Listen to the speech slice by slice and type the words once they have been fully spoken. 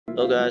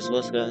Hello guys,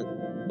 what's good?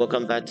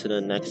 Welcome back to the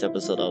next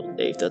episode of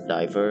Dave the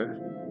Diver.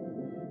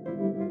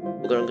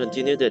 We're gonna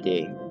continue the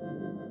day.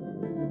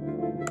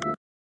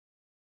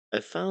 I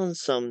found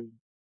some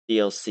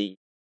DLC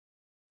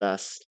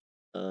last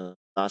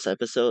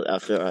episode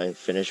after I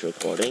finished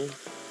recording.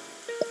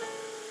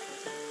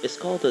 It's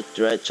called the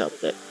Dredge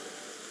Update.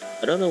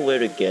 I don't know where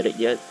to get it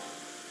yet,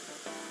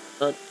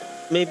 but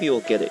maybe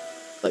we'll get it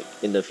like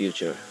in the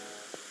future.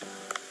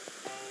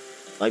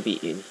 Might be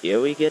in here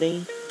we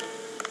getting.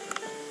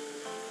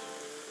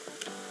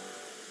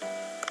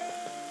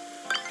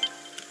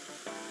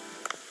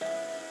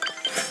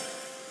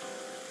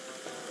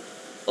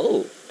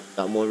 Oh,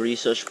 got more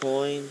research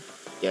point.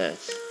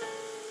 Yes,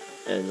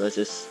 and let's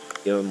just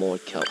get more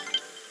kelp.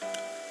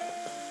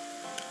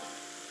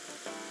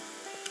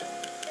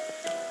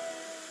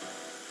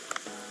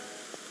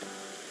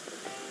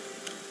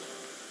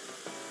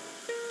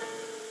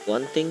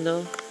 One thing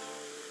though,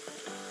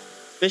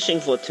 fishing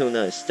for tuna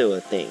is still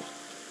a thing.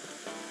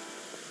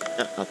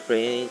 Not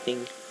upgrade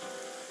anything.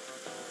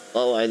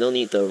 Oh, I don't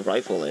need the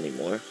rifle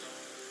anymore.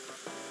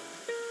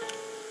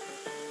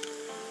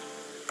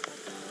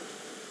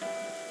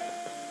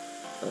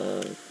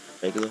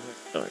 Regular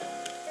start.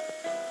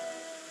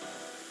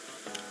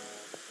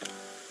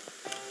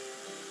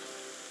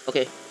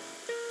 Okay.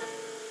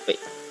 Wait.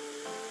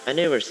 I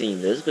never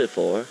seen this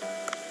before.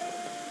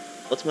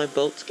 What's my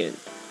boat skin?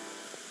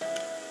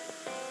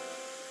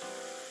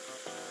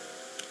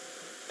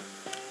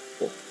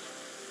 Cool.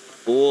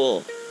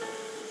 Cool.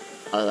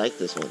 I like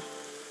this one.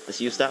 Let's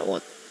use that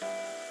one.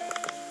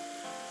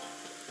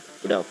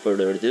 Without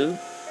further ado,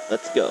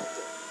 let's go.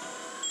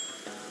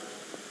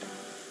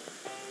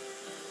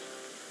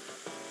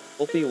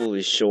 Hopefully it will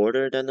be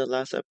shorter than the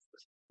last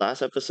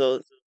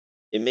episode.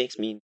 It makes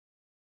me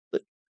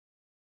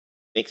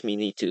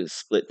need to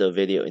split the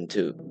video in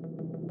two.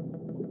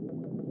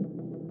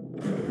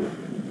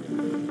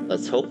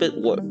 Let's hope it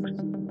works.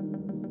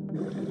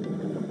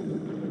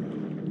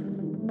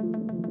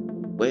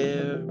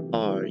 Where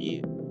are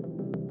you?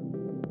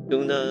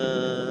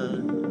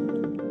 Tuna.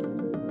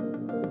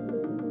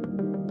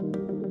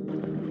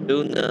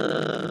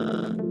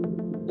 Tuna.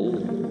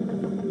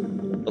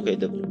 Ooh. Okay,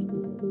 the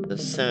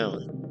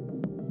sound.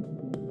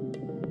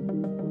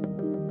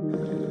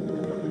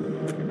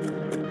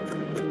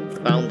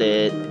 Found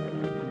it.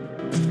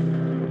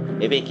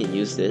 Maybe I can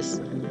use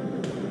this.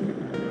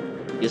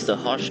 Use the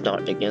harsh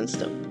dart against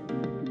them.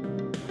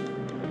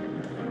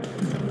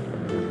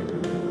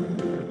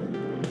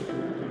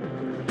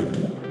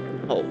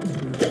 Oh.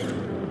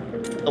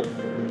 Oh.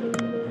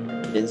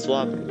 Didn't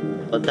swap,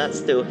 but that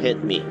still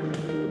hit me.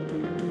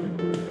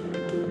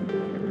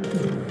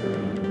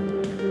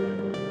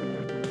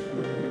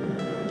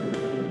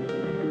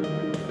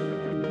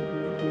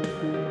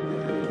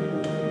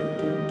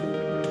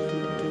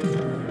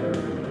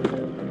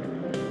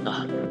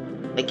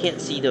 I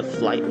can't see the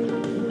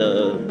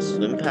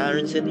swim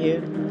patterns in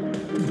here.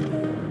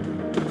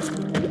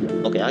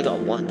 Okay, I got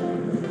one.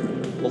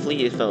 Hopefully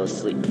he fell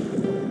asleep.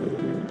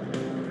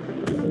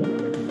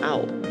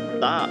 Ow,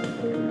 stop.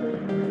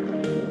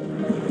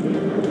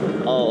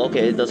 Oh,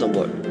 okay, it doesn't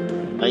work.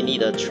 I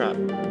need a trap.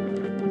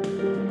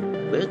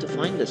 Where to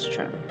find this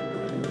trap?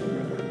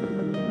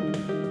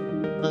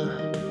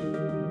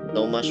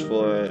 So much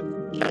for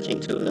catching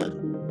tuna.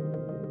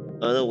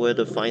 I don't know where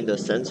to find the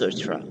sensor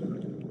trap.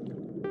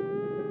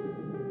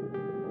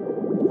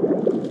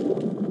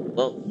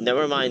 Well,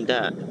 never mind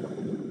that.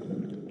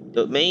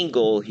 The main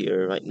goal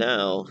here right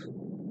now,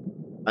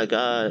 I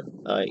got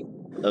like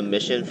a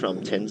mission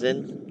from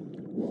Tenzin,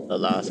 the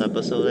last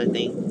episode I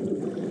think,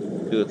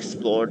 to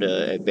explore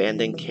the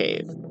abandoned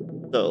cave.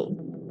 So,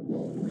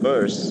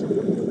 first,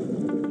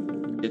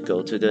 to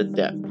go to the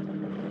depth.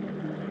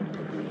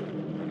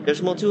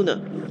 There's more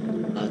tuna.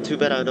 Too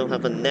bad I don't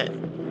have a net.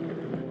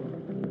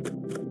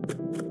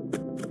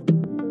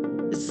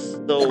 It's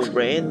so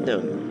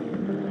random.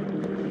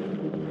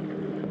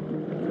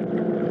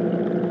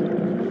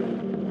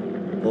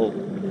 Oh,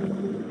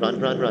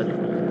 run.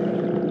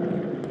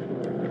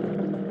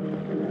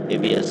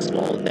 Maybe a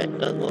small net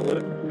gun will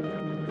work.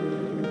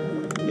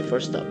 Okay,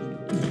 first up.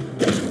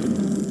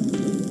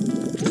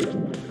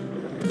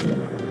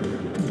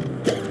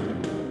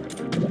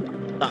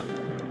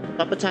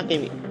 Stop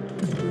attacking me.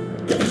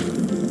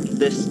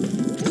 This.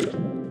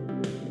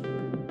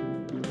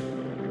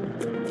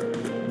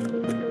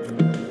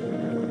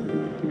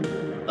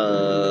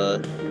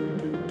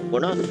 We're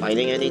not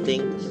fighting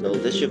anything, so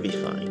this should be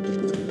fine.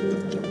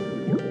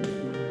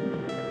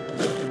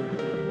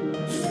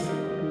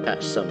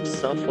 Catch some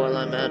stuff while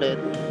I'm at it.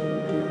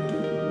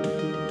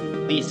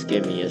 Please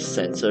give me a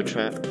sensor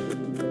trap.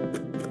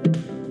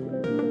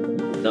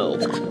 No,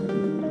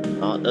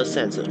 not a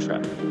sensor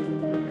trap.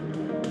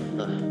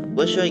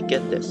 Where should I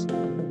get this?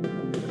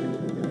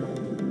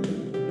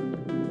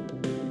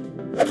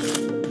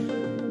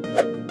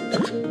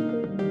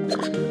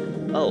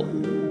 Oh,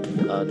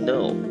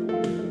 no.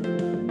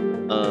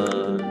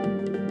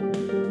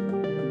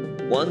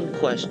 One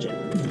question.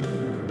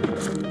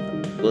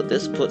 Will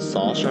this put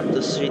Saw Shark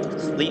to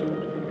sleep?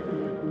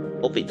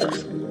 Hope he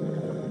does.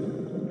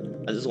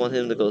 I just want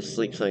him to go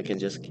sleep so I can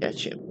just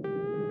catch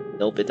him.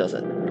 Nope, it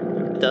doesn't.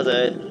 It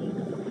doesn't.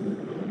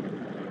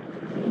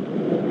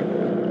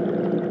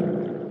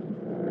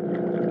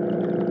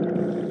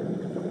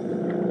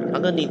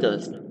 I'm gonna need the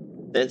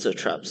sensor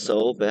trap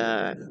so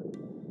bad.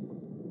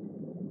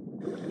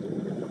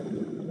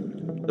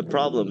 The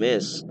problem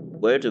is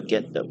where to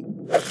get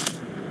them.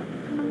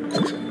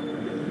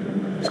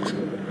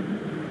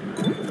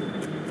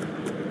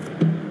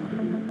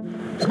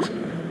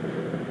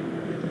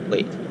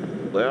 Wait,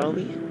 where are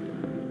we?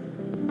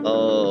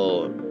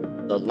 Oh,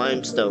 the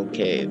limestone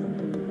cave.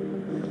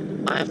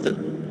 I have to,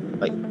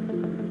 like,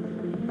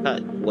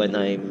 cut when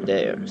I'm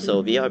there.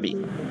 So BRB.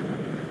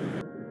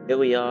 Here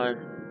we are,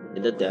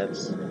 in the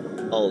depths.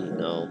 Oh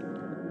no.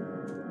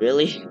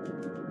 Really?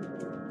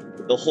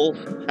 The whole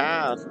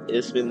path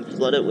has been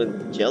flooded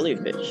with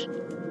jellyfish.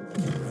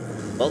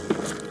 Well,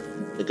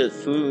 the good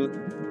food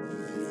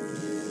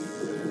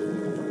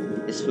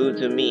is food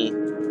to me.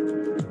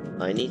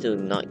 I need to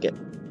not get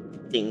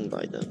stung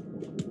by them.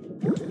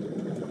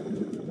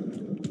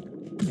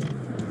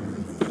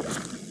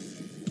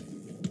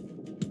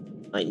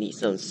 I need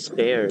some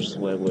spares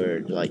when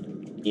we're like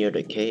near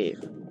the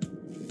cave.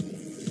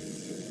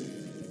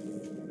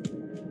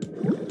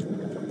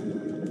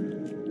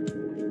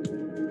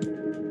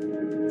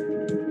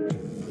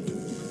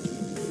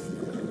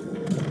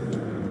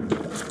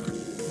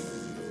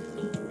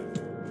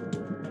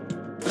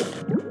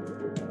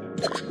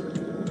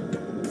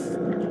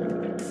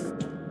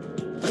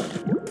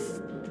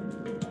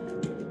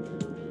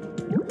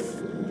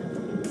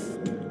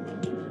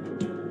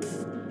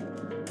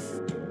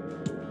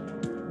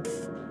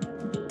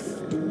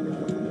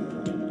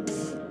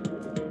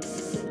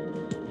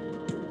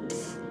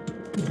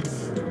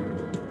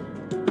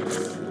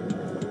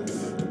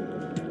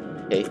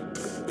 Okay,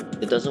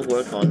 it doesn't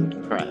work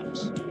on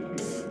crabs.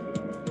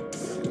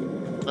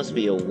 Must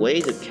be a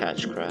way to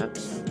catch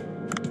crabs.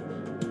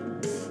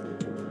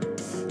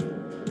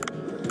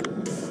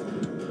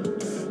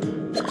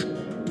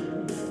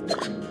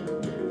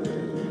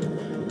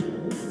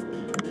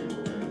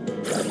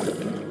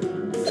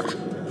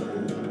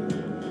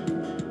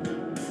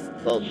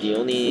 Well, the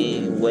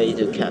only way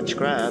to catch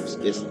crabs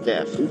is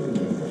death.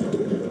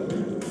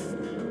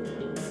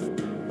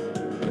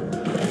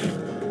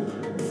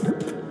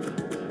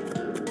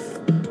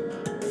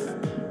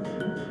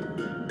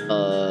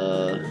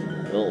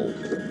 No.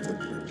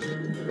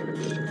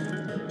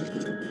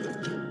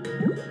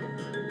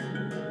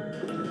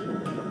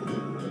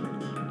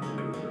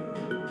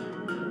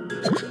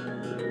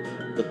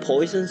 The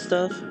poison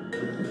stuff?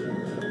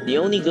 The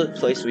only good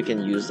place we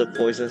can use the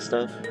poison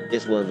stuff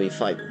is when we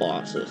fight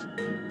bosses.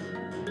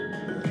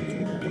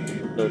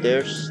 So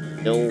there's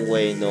no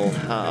way, no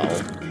how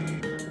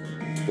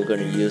we're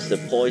gonna use the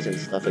poison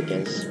stuff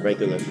against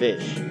regular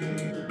fish.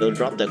 They'll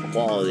drop the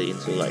quality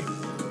into like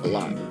a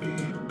lot.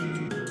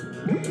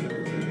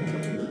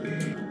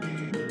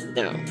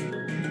 Now,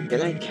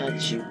 can I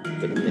catch you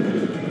with it?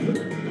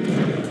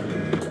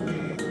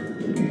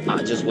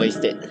 Ah, just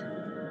waste it.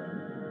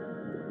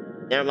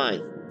 Never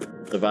mind.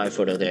 Survive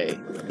for the day.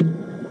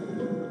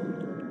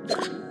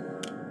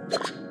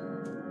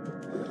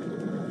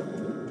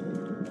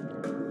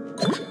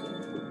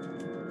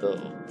 So.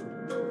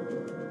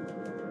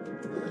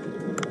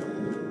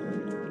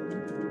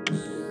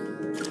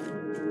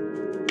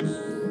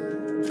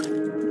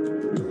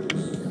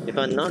 If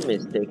I'm not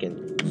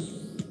mistaken,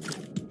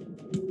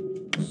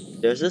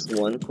 there's this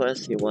one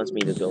quest he wants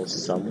me to go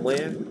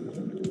somewhere.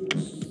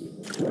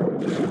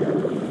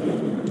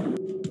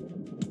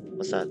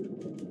 What's that?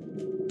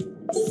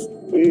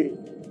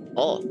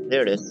 Oh,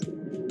 there it is.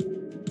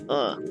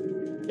 Ah,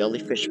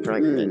 jellyfish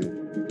fragment.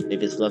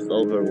 If it's left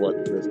over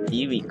what the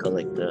seaweed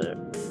collector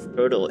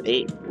turtle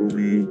ate,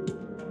 we'll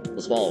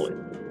swallow it.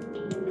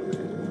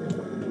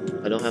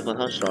 I don't have a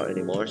hush shot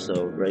anymore,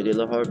 so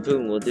regular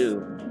harpoon will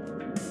do.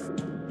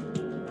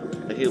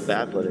 I feel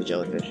bad for the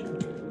jellyfish.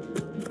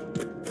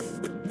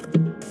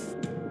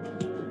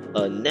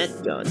 A net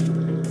gun.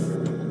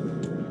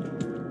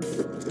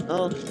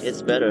 Oh,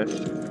 it's better.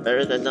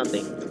 Better than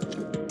nothing.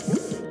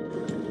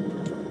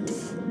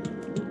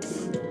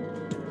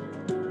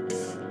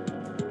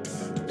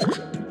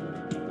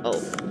 Oh,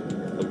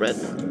 a red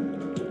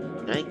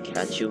one. Can I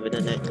catch you with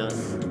a net gun?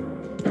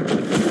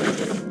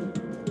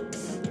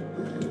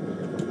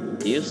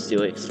 Do you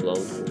still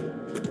explode?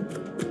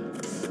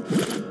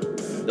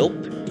 Nope.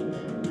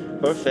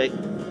 Perfect.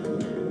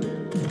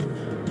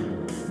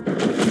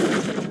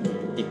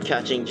 Keep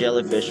catching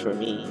jellyfish for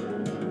me.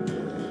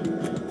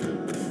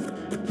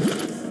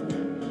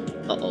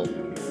 Uh-oh.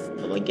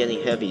 Am I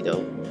getting heavy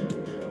though?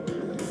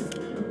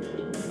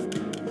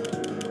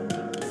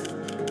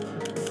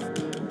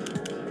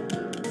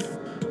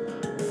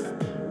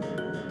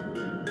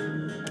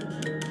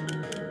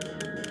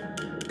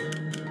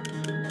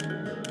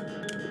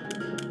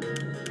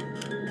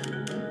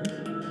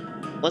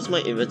 Once my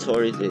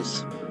inventory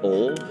is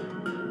full,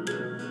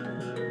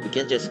 we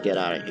can just get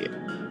out of here.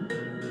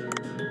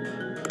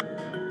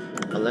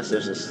 Unless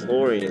there's a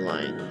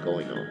storyline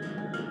going on.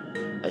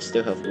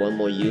 still have one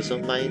more use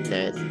of my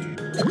net.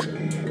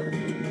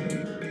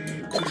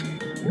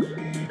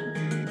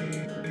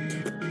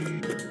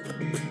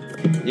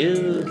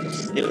 You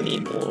still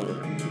need more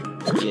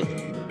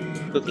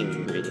cooking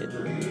ingredient.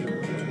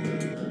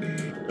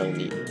 Don't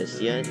need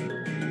this yet.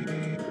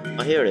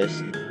 Oh, here it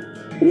is.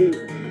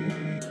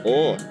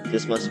 Oh,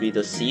 this must be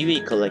the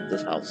seaweed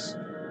collector's house.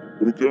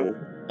 Where'd it go?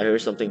 I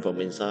heard something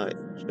from inside.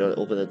 Should I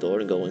open the door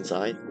and go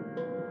inside?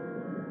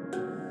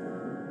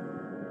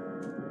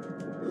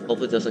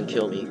 Hope it doesn't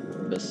kill me,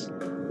 because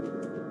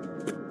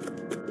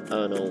I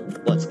don't know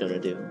what's gonna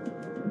do.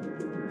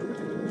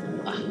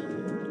 Ah,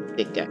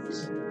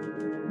 pickaxe.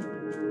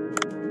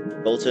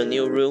 Go to a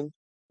new room,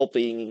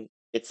 hoping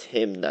it's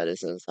him that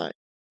is inside.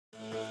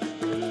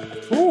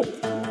 Oh!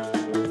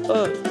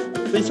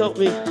 Please help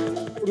me.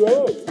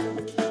 No!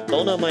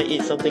 Donna might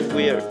eat something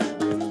weird.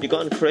 She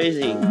gone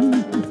crazy.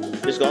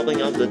 She's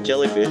gobbling up the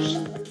jellyfish.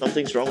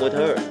 Something's wrong with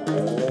her.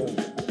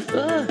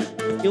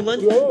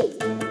 Human? No!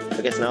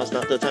 I guess now's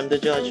not the time to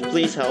judge.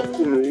 Please help.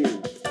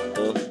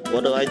 No!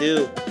 What do I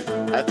do?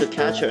 I have to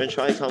catch her and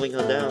try calming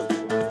her down.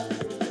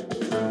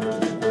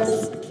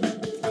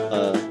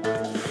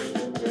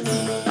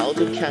 How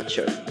to catch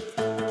her?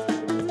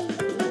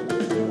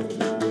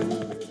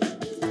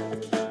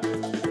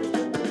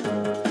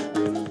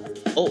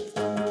 Oh,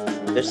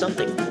 there's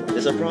something.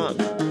 There's a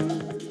prompt.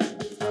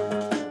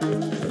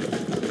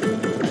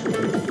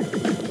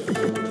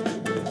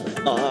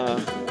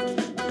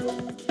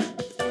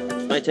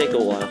 Might take a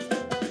while,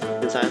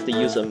 since I have to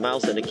use a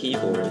mouse and a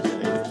keyboard.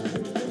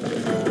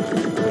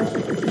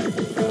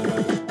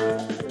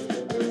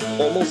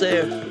 Almost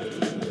there.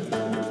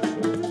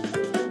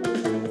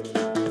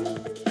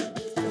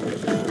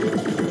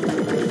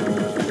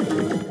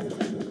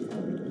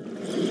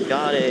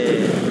 Got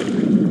it.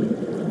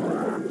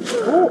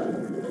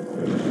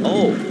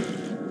 Oh.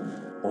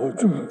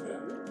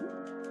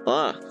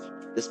 Ah,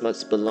 this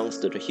much belongs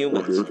to the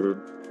humans.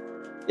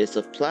 It's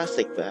a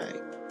plastic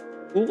bag.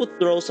 Who would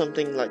throw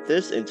something like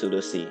this into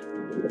the sea?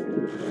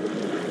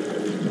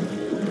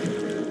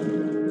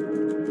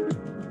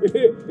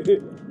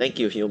 Thank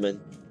you,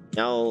 human.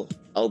 Now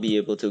I'll be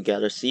able to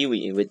gather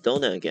seaweed in with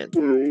Donna again.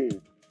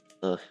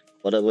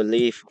 What a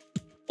relief.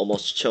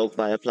 Almost choked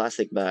by a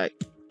plastic bag.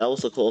 That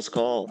was a close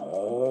call.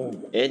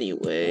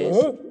 Anyways,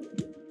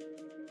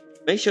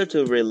 make sure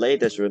to relay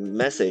this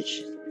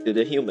message to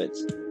the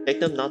humans. Take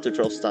them not to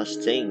throw such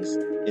things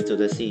into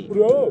the sea.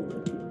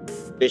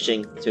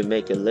 Fishing to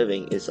make a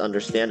living is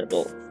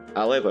understandable.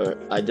 However,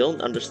 I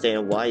don't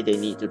understand why they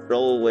need to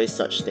throw away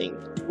such things.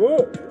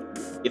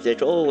 If they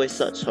throw away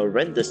such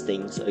horrendous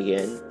things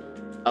again,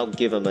 I'll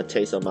give them a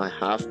taste of my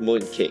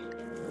half-moon kick.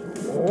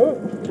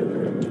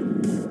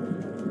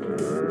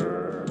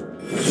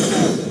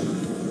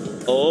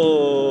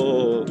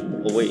 Oh,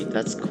 wait,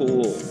 that's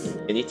cool.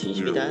 Can you teach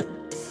me that?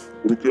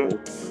 Where'd it go?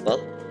 Well,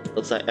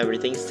 looks like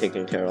everything's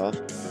taken care of.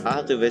 I'll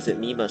have to visit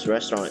Mima's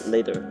restaurant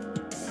later.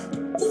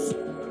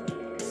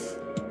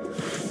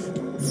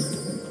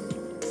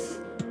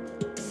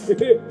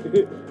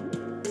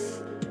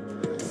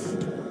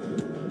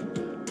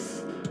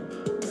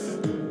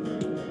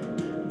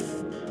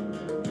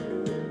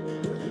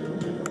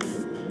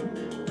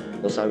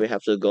 Looks like we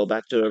have to go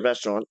back to the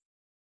restaurant.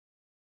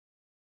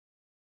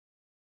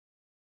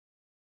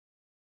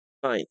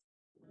 Fine.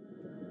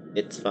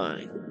 It's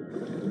fine.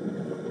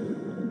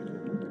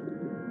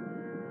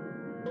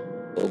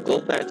 We'll go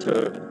back to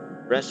the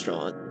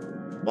restaurant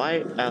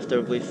right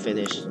after we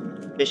finish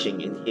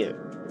fishing in here.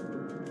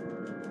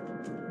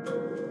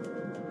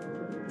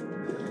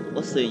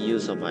 What's the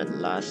use of my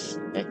last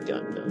egg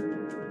gun though?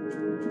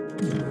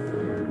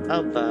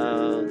 How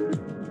about...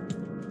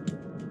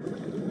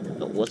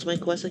 Oh, what's my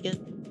quest again?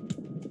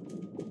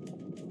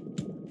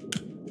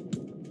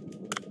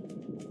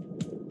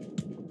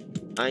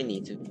 I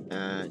need to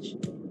catch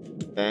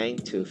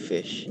fang-tooth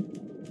fish.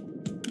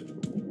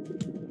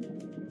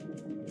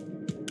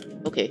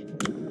 Okay,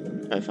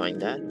 I find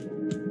that.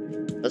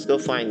 Let's go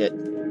find it.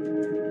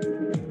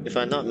 If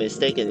I'm not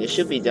mistaken, it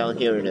should be down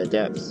here in the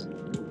depths.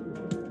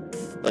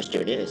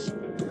 Question is,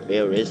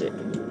 where is it?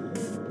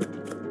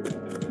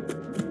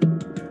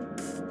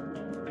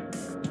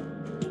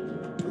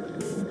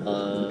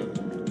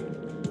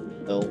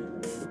 No.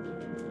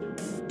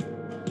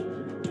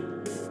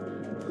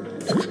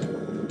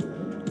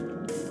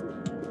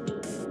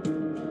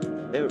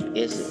 Where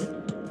is it?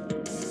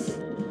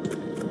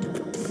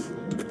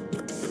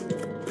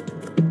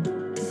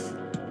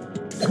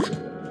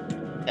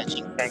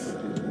 Catching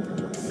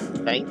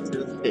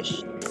fang-tooth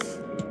fish.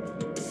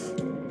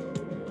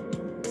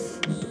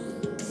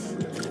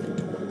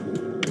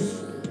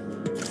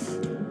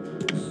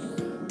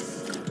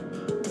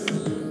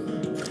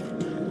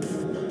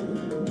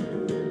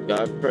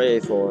 Gotta pray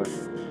for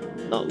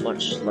not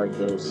much like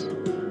those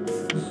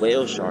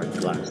whale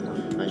sharks last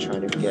time. I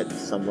tried to get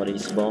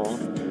somebody's ball.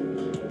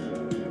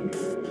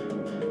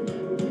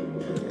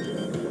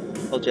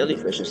 Oh,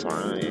 jellyfish is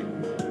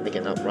fine. I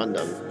can outrun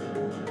them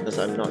because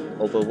I'm not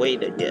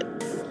overweighted yet.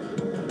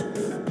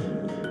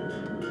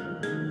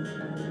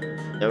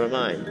 Never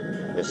mind.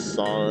 Just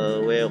saw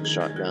a whale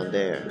shark down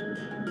there.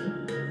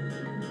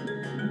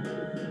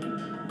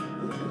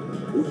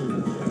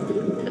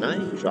 Can I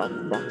drop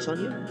rocks on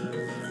you?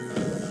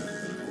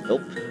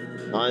 Nope,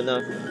 not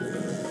enough.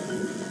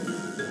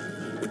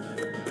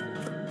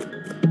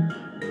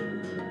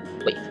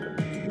 Wait,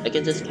 I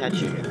can just catch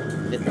you.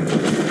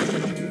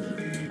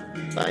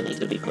 But I need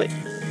to be quick.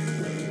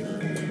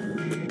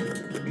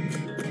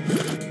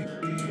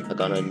 I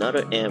got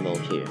another ammo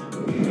here.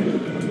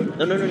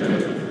 No, no, no, no,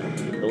 no.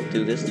 Don't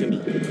do this to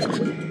me.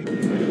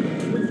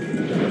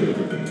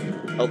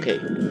 Okay,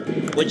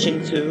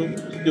 switching to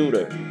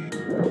shooter.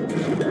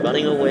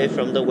 Running away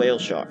from the whale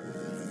shark.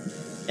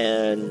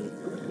 And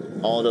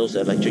all those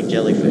electric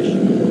jellyfish.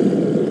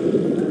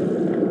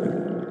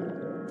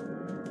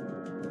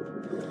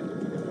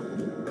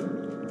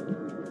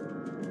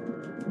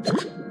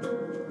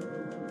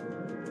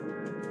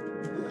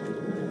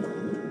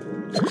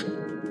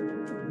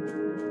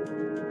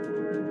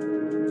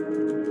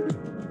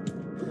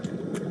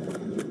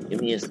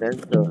 Give me a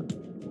sensor.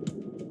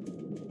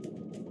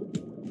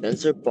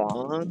 Sensor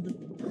bomb?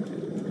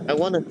 I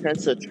want a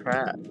sensor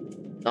trap,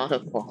 not a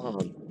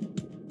bomb.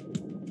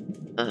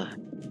 Ah,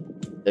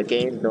 the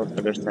game don't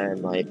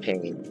understand my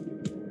pain.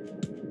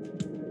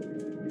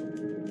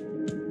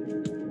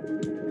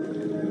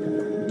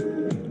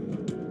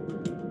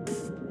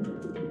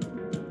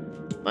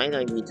 Might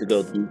I need to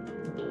go deep?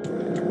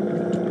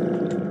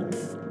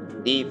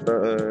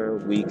 Deeper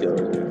we go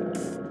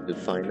to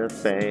find a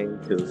fang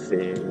to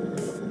fish.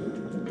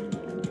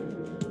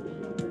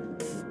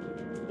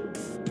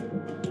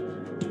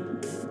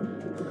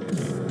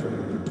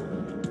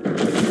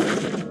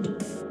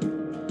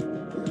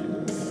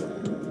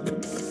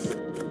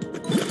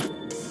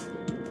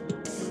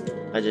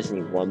 I just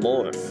need one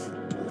more.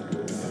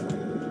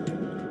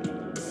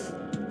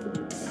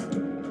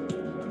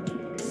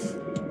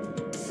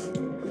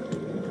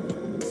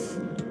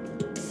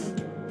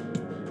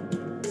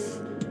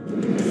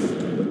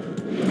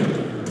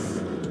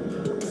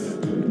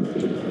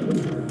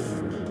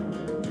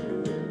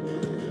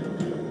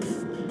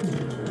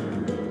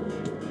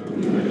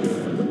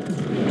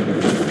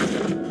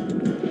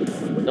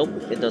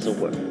 Nope, it doesn't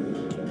work.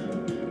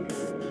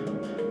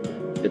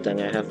 Good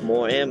thing I have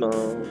more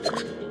ammo.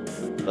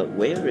 But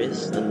where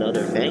is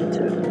another fang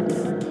to?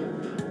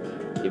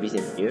 Maybe it's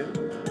in here?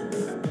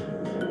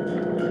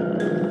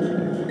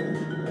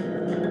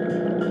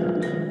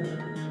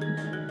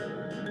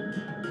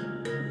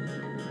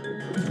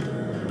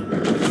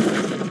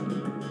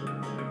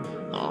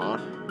 Aw,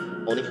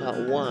 only got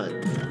one.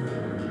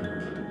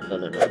 No,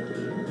 no, no.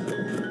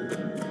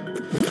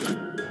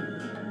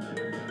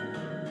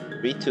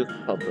 3-tooth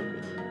pufferfish.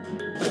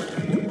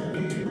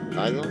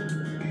 Nylon?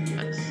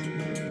 Nice.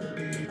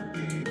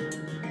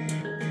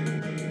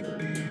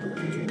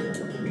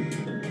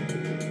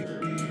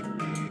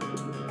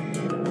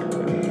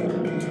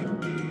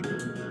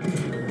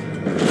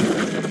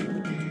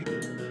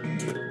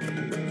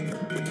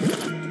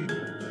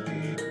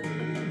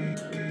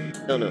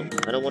 No, no,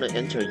 I don't want to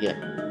enter yet.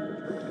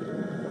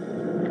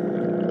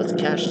 Let's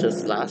catch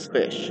this last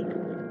fish.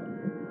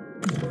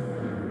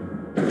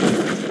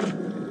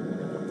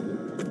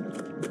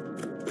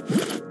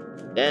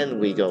 Then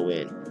we go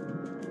in.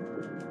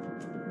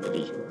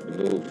 Heavy to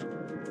move.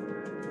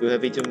 Too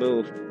heavy to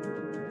move.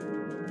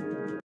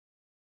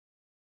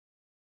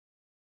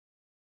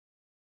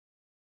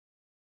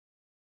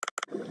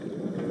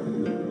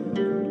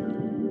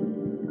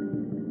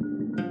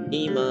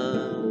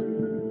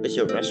 Nima, where's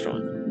your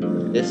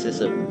restaurant? This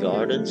is a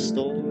garden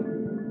store?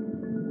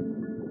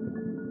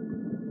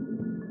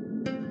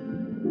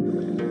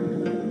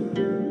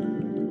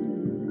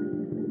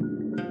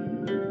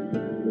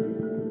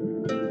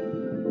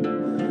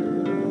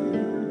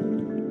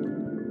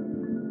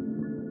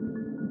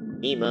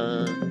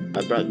 Nima,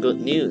 I brought good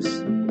news.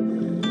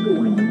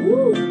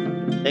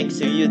 Thanks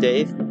to you,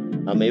 Dave,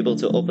 I'm able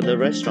to open the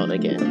restaurant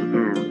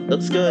again.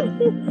 Looks good.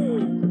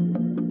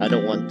 I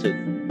don't want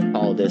to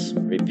call this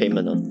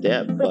repayment of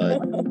debt, but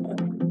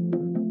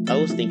I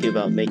was thinking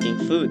about making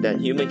food that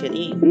human can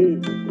eat.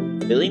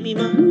 Really,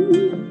 Mima?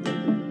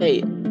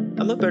 Hey,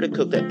 I'm a better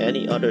cook than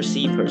any other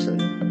sea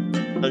person.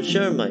 I'm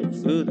sure my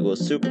food will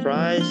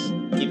surprise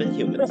even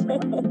humans.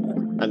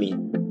 I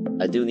mean,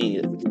 I do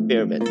need an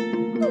experiment.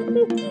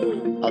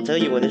 I'll tell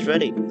you when it's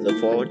ready. Look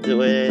forward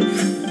to it.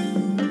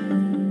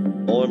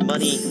 More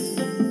money.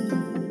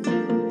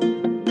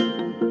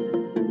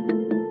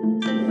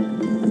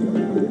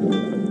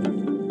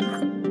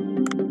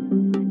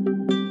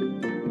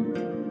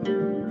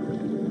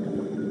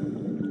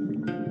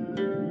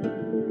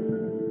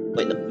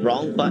 Wait, the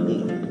wrong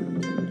button.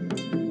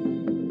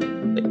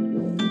 Wait.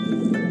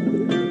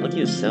 What do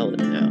you sell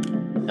now?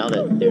 Now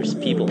that there's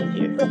people in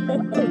here.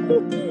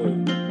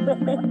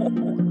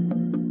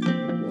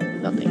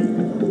 Nothing.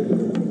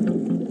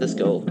 Let's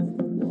go.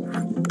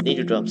 Need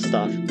to drop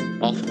stuff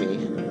off me.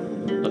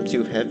 I'm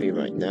too heavy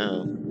right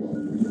now.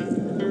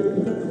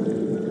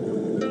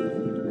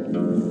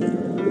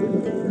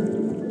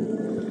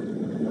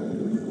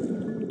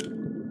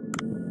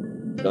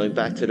 Going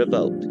back to the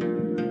boat.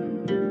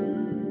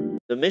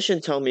 The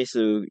mission told me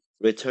to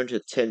return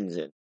to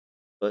Tenzin,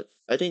 but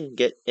I didn't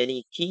get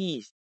any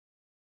keys.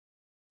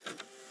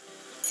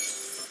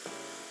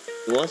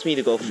 He wants me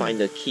to go find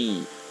the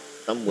key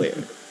somewhere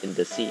in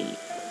the sea.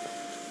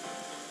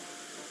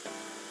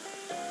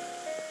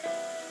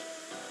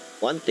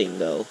 One thing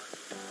though,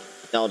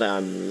 now that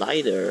I'm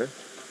lighter,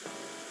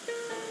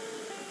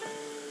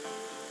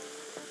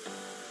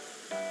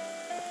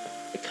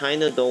 I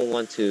kinda don't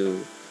want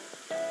to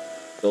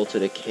go to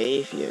the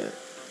cave yet.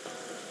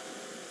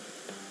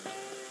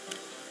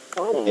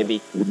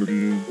 Maybe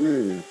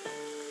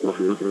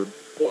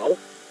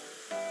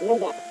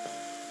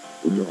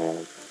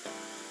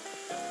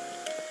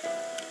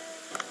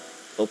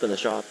open the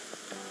shop.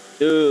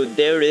 Dude,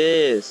 there it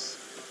is!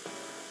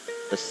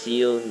 A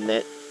seal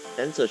net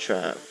sensor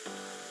trap.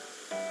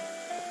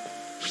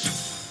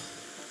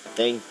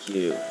 Thank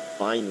you,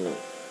 finally.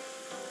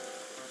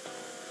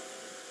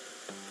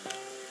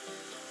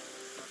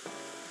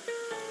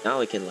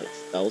 Now I can like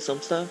sell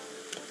some stuff.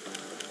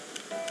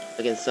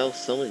 I can sell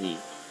some of these.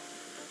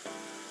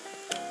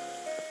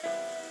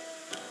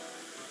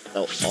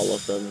 Sell all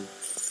of them.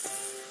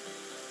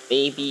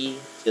 Maybe,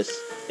 just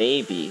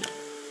maybe,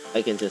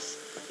 I can just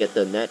get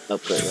the net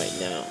upgrade right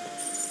now.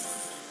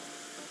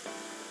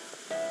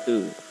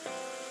 Dude.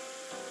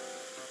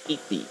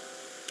 Keep these.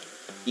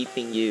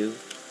 Keeping you.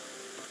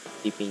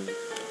 Keeping you.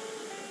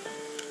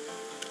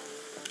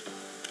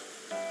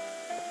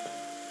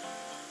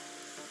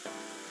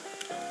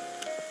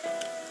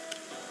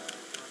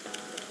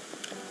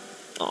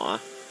 Aw,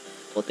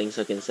 more things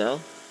I can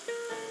sell?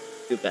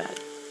 Too bad.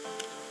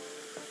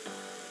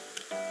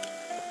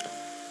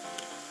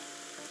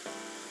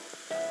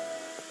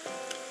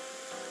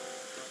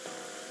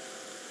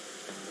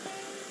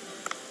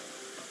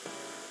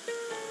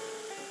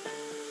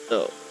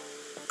 So,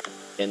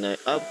 can I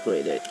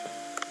upgrade it?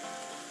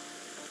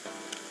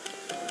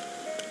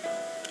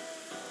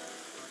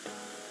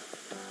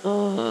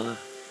 Oh,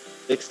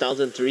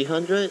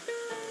 6,300?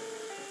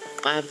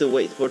 I have to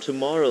wait for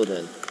tomorrow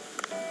then.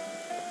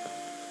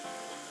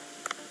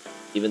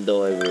 Even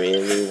though I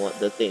really want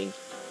the thing.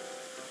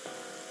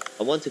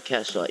 I want to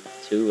catch like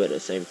 2 at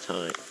the same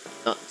time.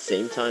 Not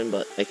same time,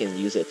 but I can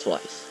use it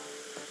twice.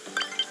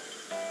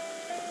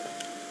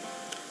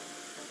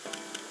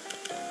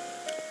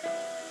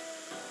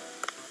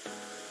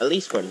 At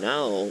least for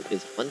now,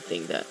 is one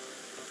thing that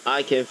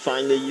I can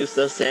finally use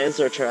the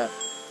sensor trap.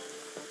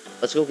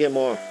 Let's go get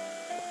more.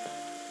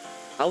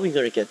 How are we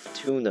gonna get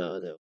tuna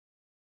though?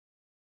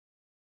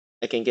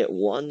 I can get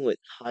one with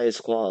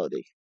highest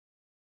quality.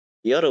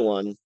 The other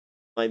one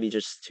might be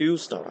just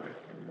 2-star.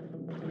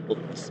 Well,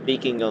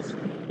 speaking of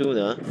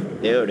tuna,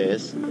 there it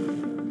is.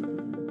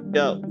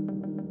 Go.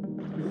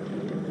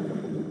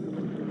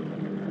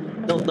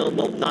 No,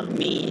 not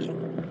me.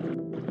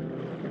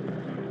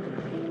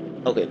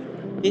 Okay,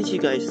 since you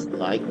guys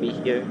like me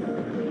here,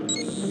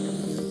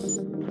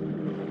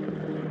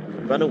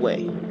 run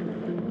away.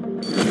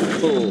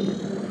 Boom.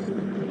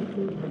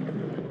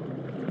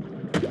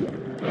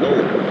 Oh.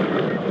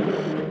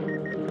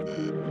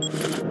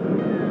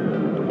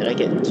 Did I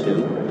get 2?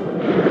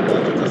 Or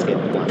did I just get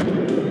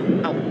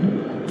 1? Ow.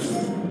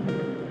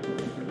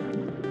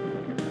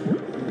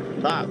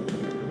 Stop.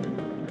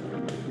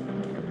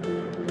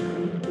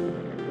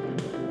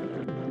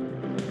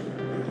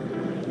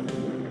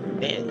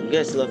 Man, you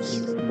guys love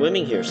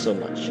swimming here so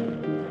much.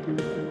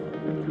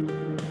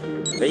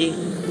 Ready?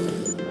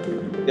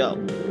 Go.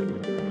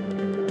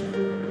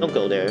 Don't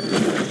go there.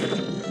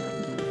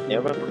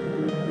 Never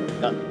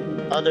mind. Got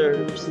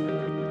others.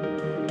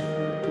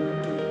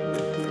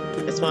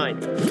 It's fine.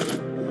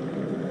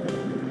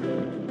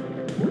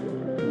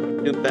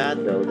 Too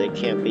bad though, they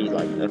can't be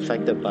like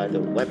affected by the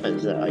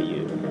weapons that I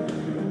use.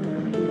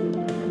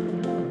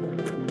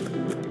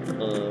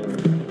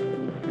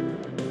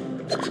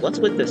 What's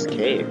with this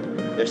cave?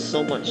 There's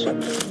so much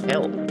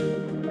help.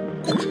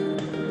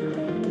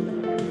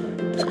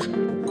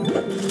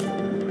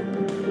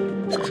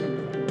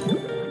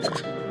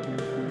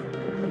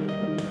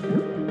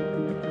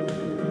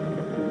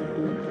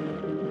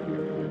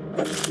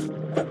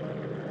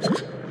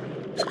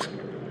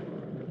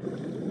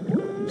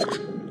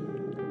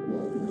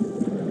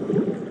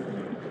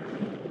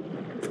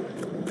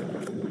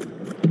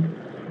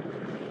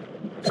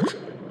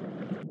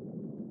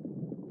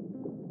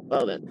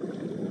 Well then.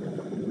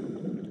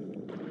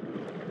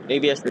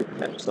 Maybe I should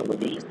catch some of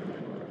these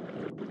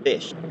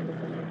fish.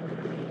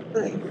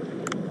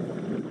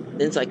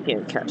 Since I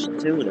can't catch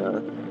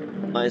tuna,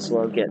 might as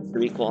well get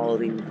 3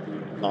 quality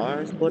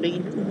stars for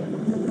these.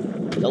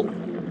 Nope.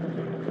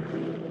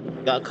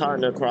 Got caught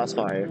in a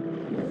crossfire.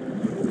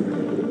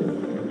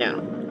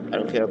 Now, I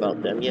don't care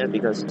about them yet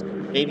because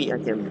maybe I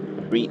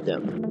can breed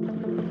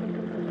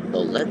them. So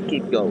let's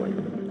keep going.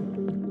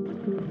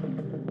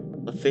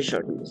 What fish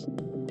are these?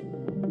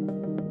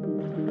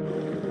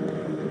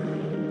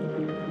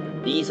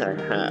 These I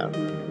have.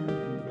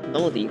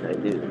 Some of these I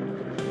do.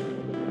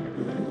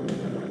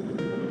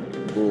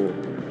 Ooh,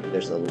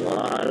 there's a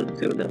lot of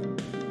tuna.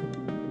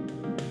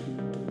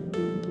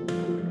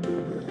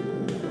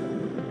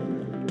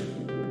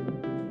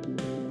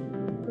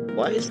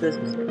 Why is this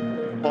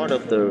part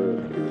of the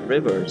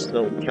river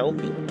so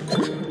kelpy?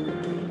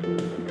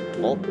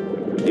 Oh,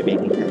 maybe I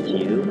can catch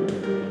you.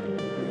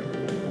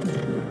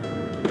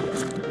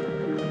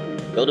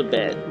 Go to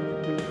bed.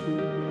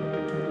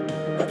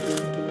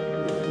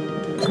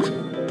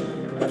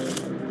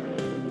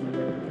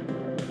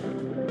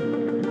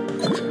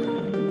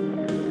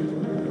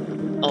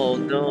 Oh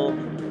no.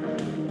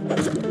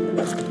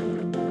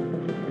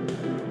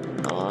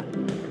 Aw,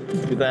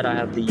 too bad I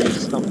have to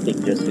use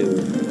something just to...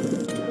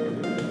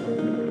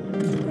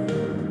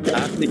 I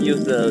have to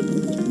use the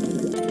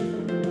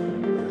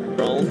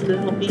drone to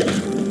help me?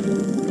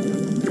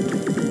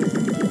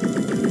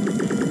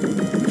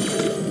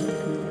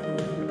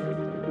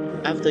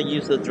 I have to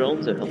use the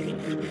drone to help me.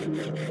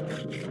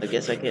 I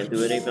guess I can't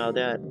do anything about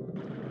that.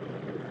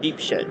 Sheep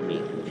shed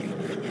me.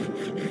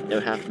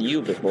 Never have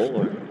you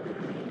before.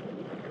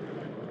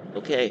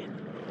 Okay,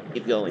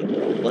 keep going.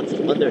 What's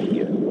under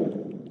here?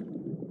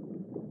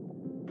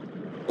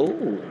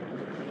 Oh,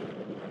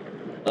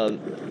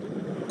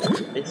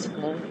 it's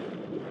called...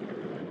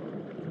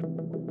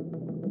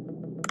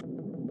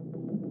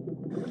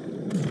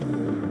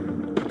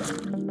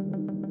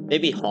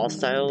 maybe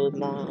hostile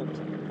mobs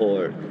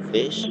or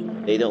fish.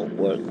 They don't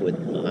work with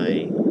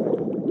my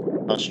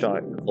harsh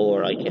start,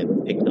 or I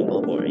can't pick them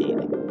up or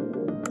anything.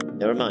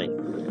 Never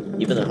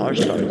mind. Even a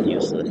harsh start is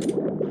useless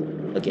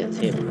against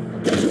him.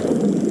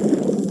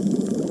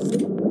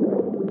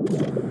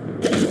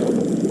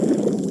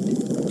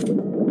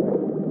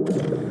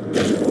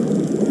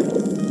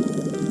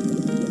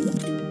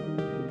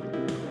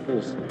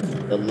 Oof,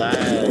 the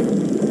lag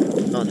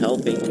is not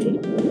helping me.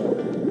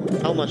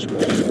 How much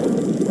more?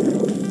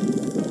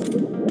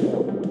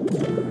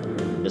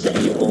 Just a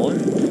few more?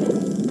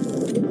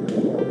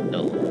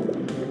 No.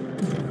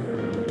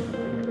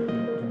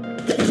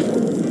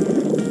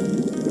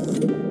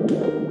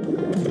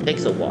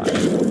 Takes a while.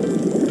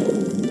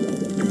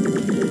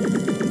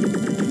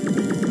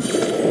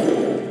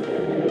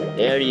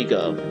 There you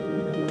go.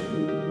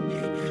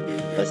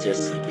 Let's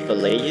just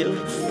fillet you.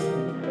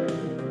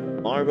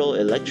 Marble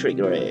electric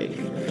ray.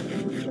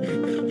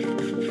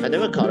 I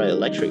never caught an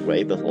electric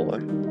ray before.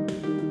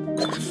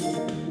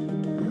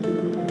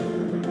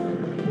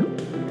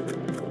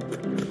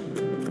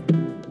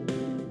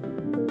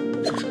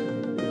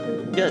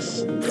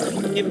 Just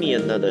give me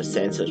another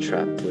sensor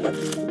trap,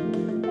 please.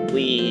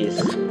 Please.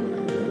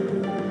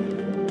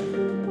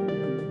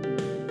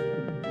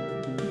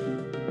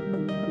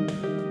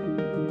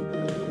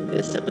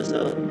 This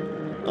episode,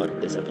 or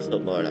this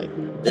episode more like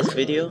this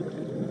video,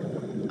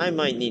 I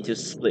might need to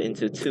split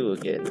into two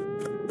again.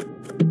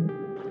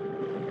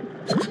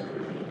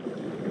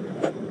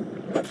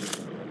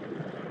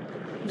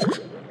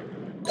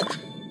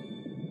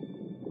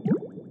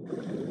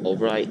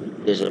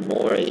 Alright, there's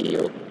more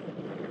eel.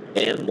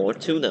 And more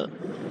tuna.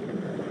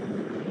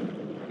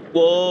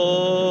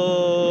 Whoa!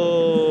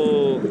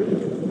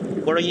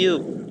 What are you?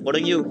 What are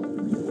you?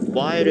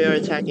 Why are they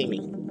attacking me?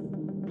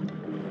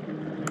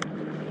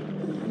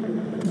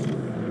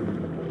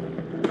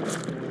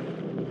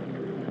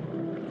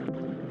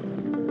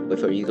 Wait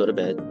for you to go to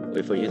bed.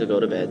 Wait for you to go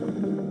to bed.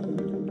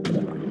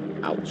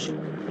 Ouch.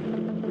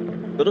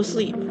 Go to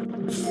sleep.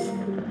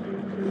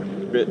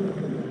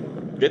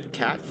 Rip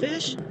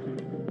catfish?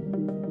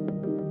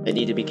 I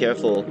need to be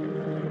careful.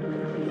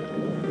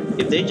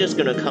 If they're just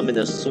gonna come in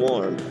a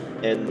swarm,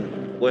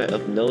 and we're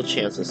of no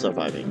chance of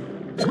surviving.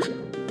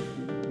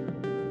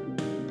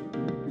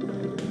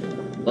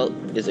 Well,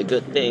 it's a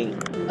good thing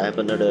I have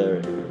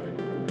another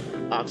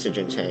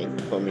oxygen tank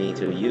for me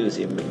to use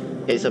in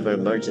case of an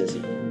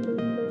emergency.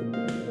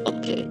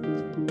 Okay,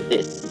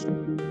 this.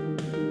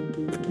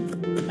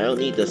 I don't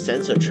need the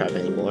sensor trap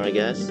anymore, I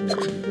guess.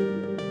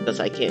 Because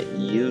I can't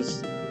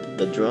use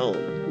the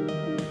drone.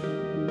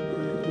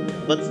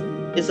 But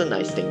it's a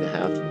nice thing to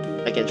have.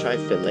 I can try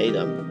fillet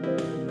them.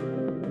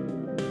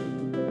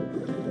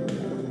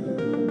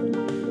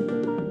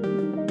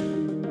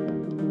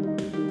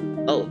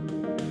 Oh,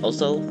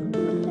 also,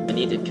 I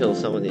need to kill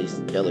some of these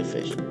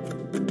jellyfish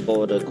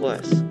for the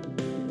quest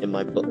in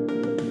my book.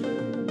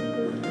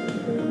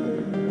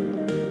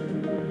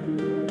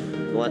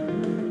 What?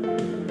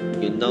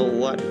 You know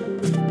what?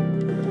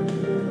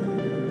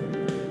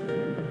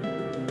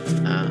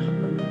 Ah.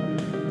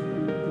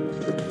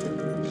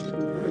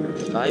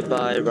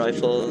 Bye-bye,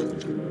 rifle.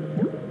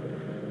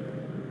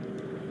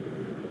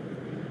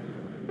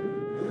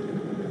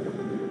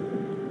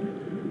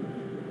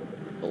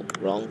 Oh,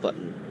 wrong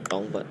button.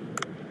 Wrong button.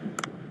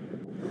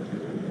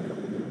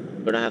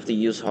 But I have to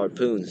use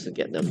harpoons to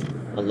get them,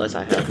 unless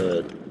I have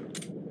a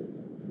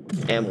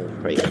ammo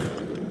crate.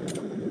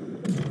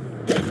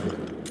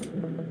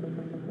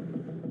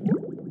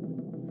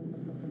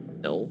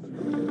 No,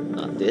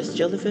 not this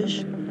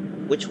jellyfish.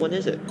 Which one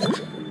is it?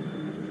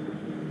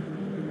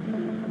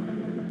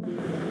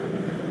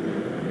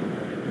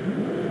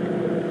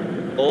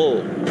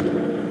 Oh,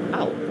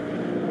 ow.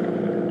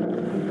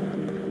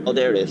 Oh,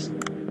 there it is.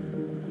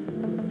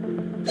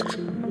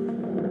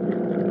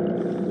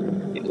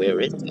 Wait, where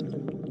is it?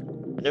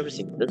 I've never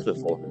seen this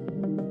before.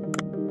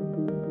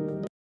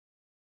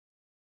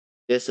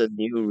 There's a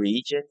new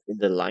region in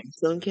the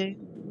limestone cave?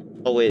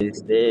 Oh wait,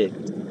 it's this.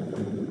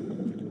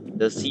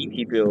 The sea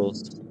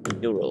people's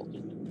mural.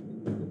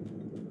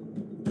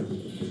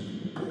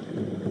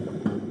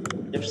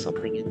 There's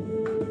something in it.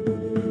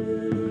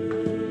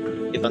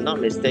 If I'm not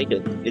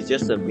mistaken, it's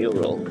just a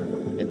mural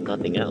and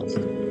nothing else.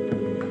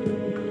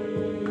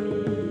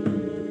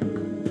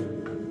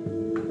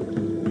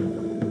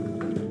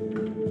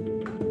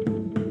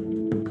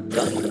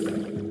 Yup,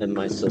 and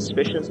my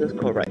suspicions is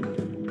correct.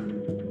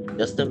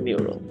 Just a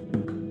mural.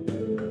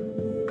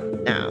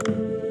 Now,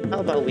 how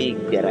about we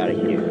get out of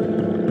here?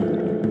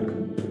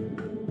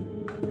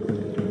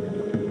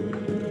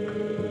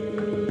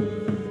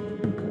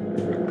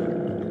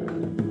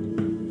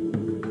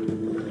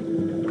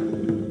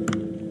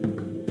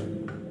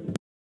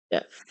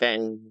 That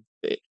fang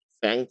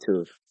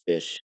tooth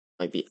fish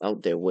might be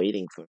out there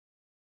waiting for.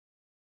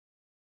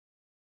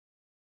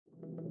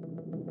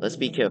 Let's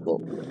be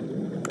careful.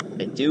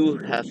 I do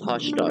have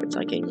hot darts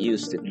I can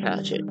use to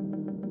catch it.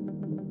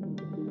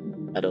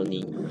 I don't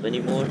need any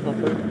more,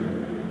 Hopper.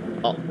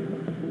 Oh,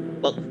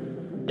 well,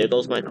 there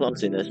goes my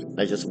clumsiness.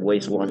 I just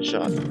waste one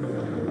shot.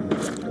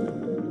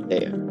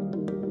 There.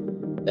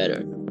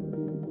 Better.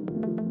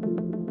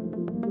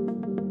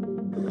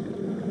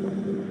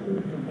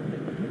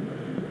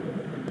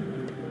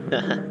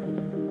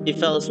 He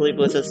fell asleep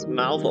with his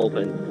mouth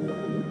open.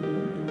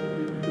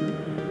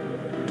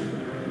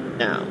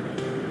 Now,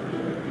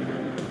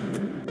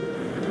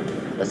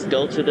 let's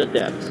go to the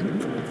depths.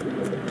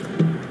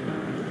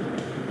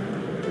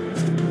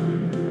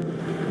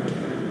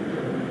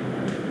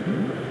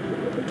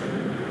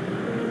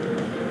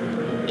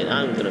 And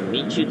I'm gonna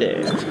meet you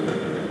there.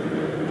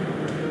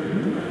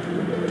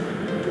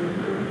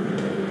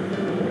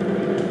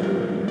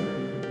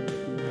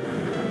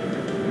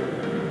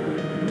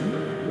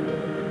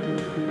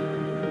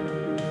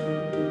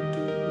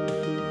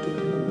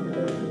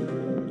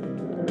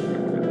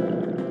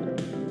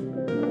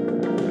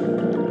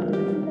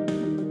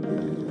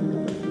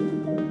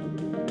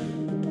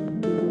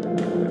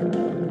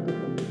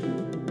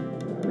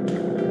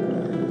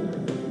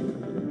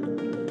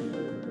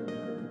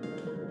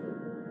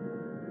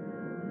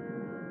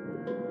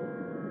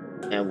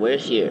 And we're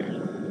here.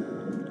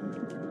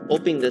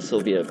 Hoping this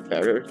will be a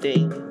better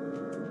thing.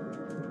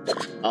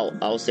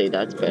 I'll say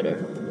that's better.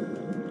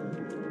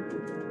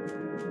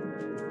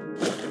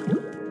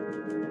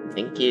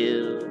 Thank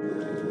you.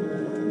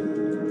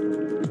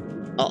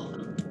 Oh,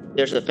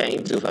 there's the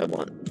fang tooth I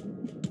want.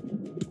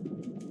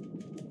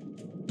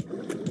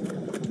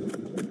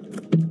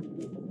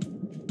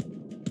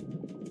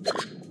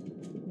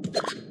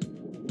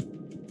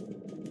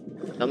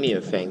 Come here,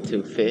 fang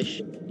tooth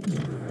fish.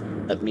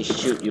 Let me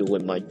shoot you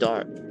with my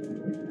dart.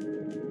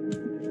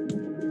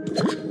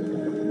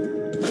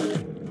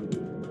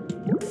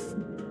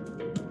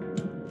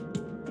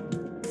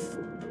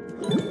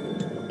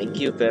 Thank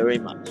you very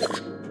much.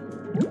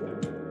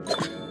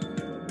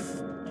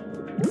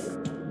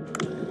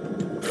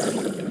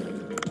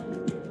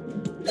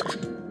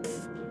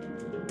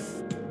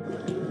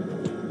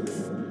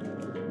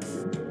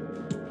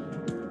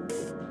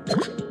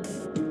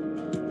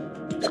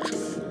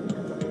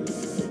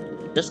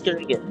 Just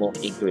gonna get more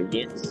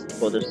ingredients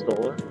for the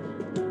store.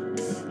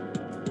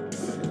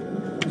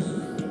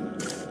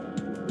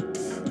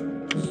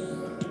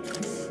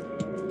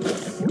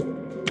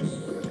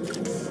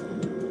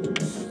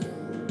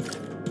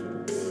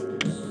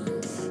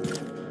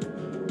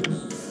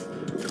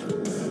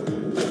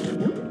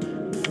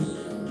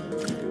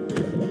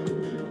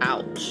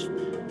 Ouch!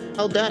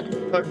 How'd that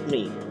hurt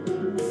me?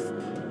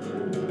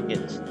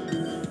 Yes.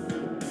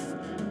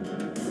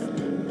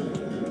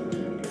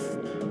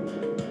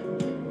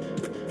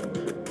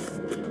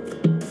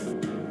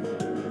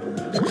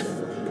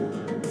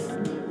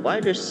 Why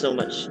there's so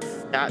much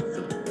cat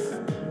food?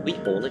 We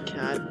own a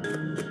cat?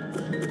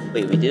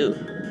 Wait, we do.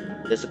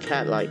 There's a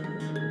cat like...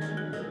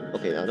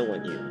 Okay, I don't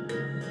want you.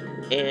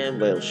 And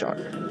whale shark.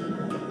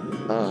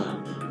 I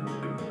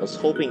was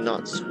hoping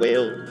not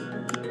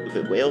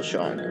stupid whale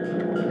shark.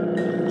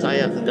 'Cause I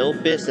have no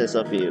business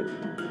of you.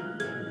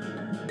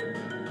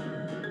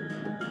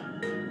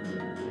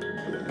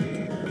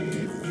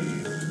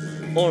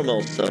 Or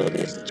most of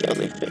this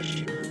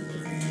jellyfish.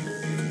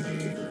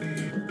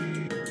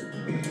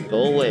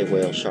 Go away,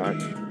 whale shark.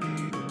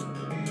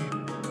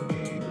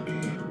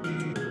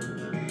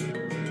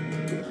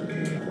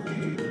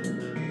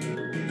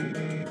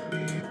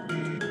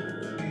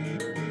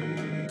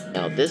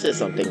 Now this is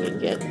something you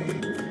get.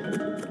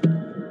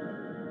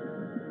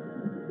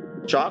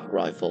 Shock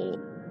rifle.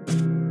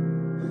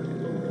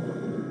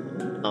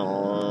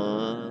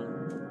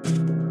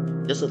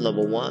 This is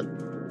level 1.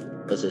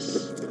 Does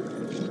this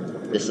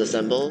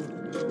disassemble?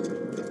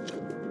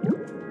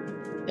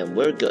 And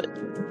we're good.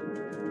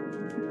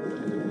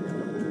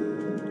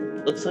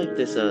 Looks like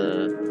there's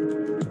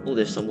oh,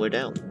 there's somewhere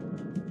down.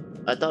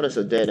 I thought it's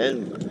a dead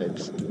end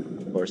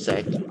for a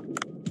sec.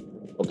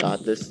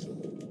 Forgot this.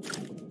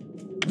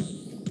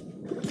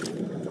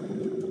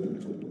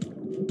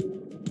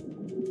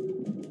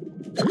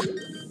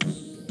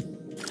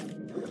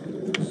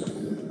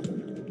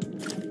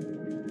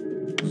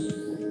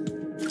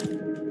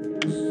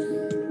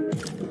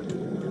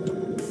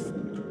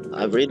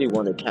 really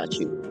want to catch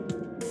you,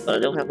 but I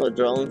don't have a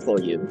drone for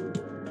you.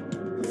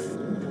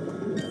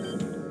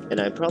 And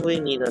I probably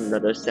need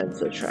another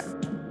sensor trap.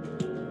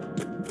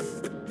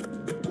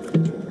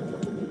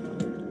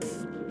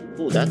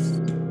 Ooh, that's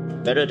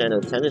better than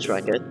a tennis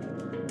racket.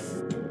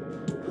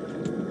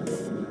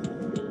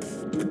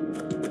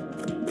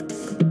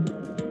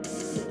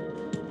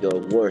 You're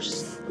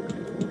worse.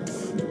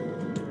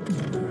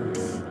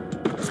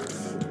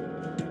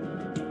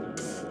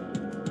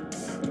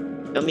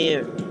 Come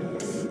here.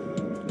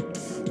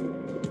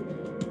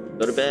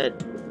 Go to bed,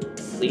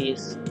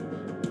 please.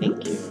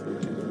 Thank you.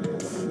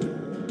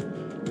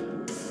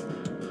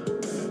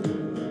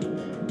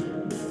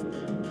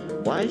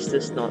 Why is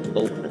this not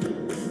open?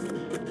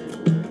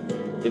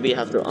 Maybe you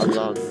have to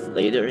unlock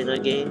later in the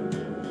game?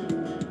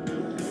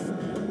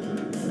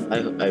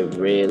 I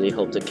really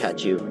hope to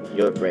catch you.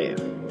 You're rare.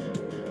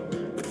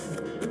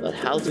 But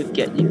how to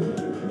get you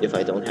if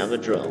I don't have a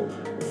drone?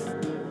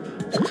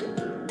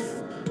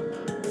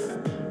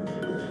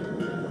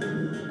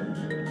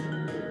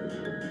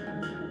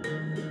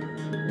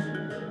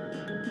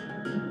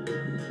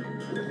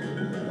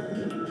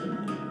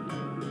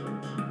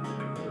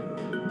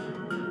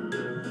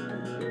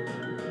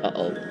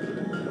 Uh-oh.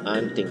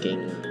 I'm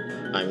thinking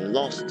I'm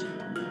lost.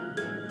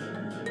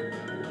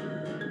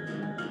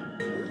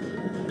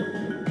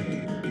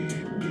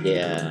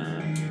 Yeah.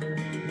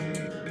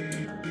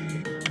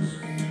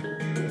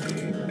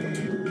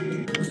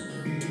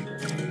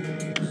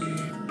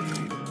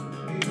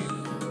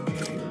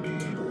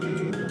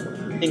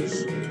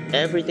 Things,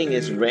 everything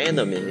is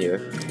random in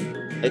here.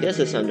 I guess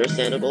it's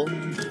understandable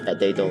that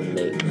they don't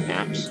make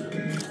apps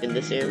in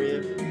this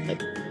area.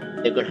 Like,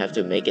 they're gonna have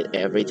to make it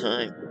every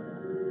time.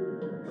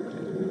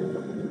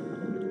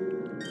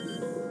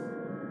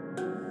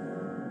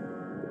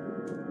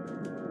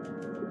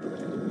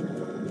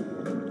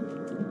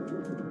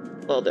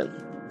 Well then,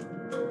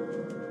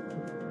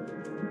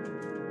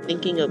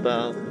 thinking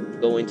about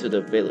going to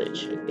the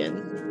village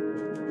again.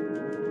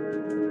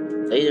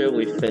 Later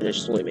we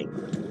finish swimming.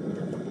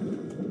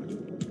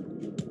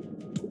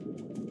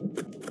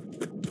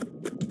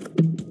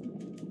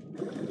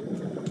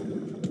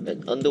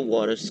 An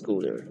underwater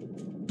scooter.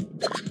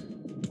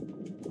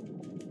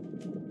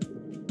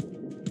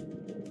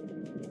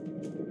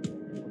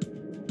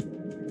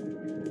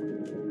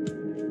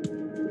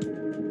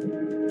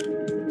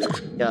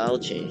 Yeah, I'll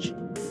change.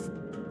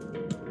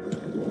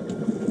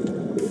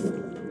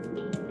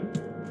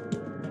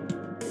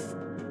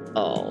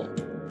 Oh,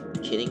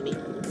 kidding me?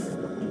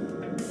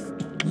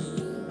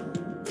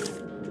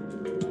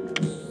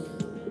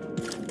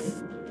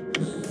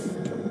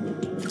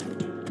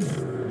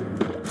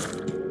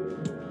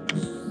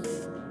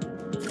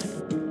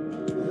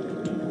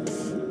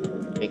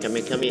 Hey,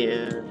 come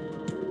here.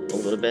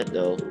 Don't go to bed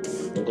though.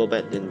 Don't go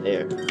back in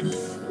there.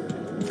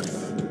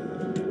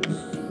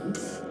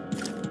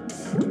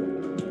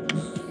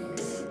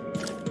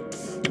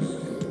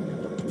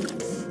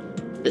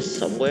 Is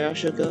somewhere I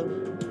should go?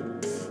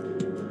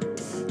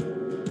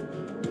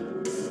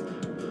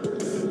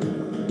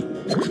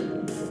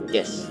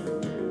 Yes.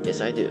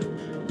 Yes, I do.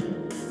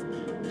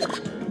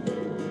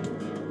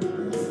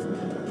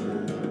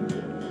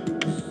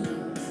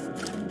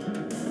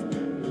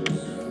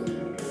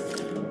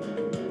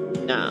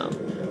 Now,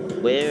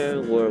 where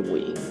were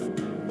we?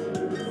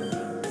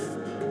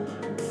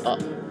 Oh,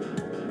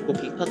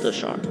 cookie cutter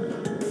shark.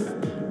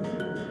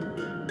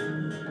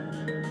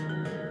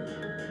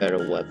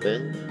 Better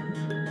weapon.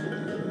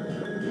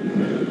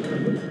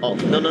 Oh,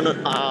 no, no, no.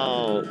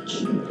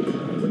 Ouch.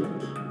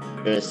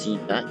 You're gonna see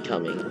that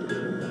coming.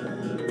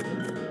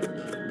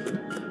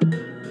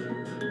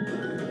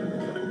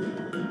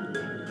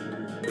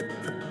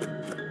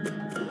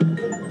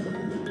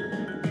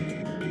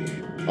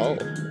 Oh.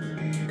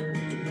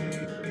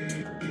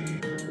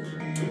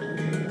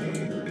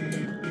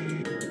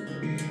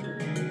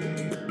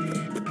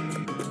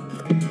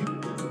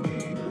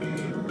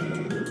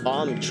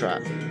 Bomb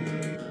trap.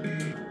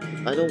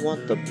 I don't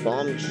want the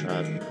bomb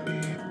trap.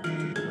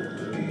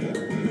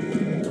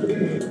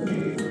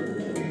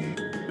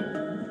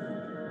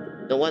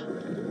 You know what?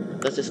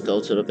 Let's just go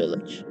to the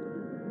village.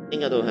 I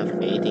think I don't have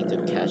anything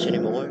to catch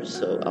anymore,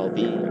 so I'll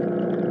be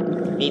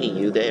meeting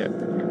you there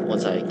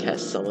once I catch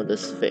some of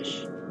this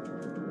fish.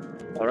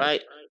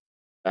 Alright,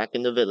 back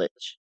in the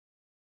village.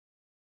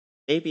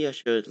 Maybe I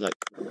should, like,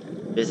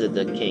 visit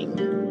the king.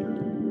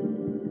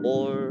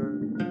 Or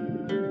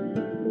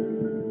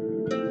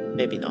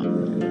maybe not.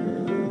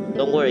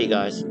 Don't worry,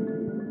 guys.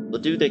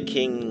 We'll do the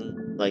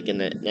king, like, in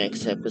the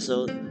next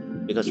episode.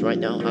 Because right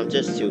now, I'm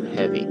just too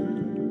heavy.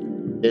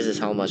 This is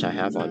how much I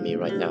have on me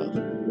right now.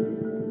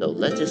 So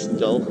let's just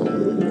go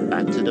home,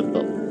 back to the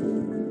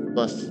boat.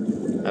 Plus,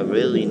 I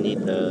really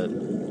need the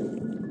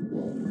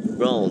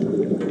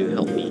drone to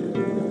help me.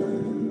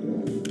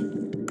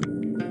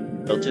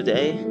 So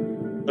today,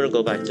 I'm gonna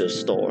go back to the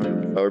store,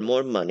 earn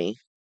more money,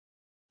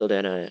 so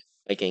that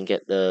I can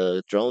get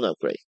the drone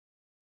upgrade.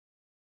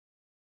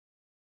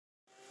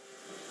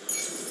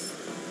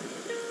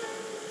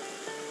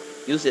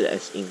 Use it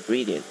as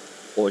ingredient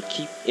or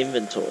keep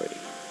inventory?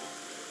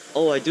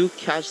 Oh, I do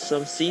catch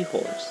some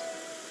seahorse.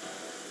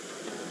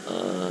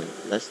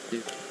 Let's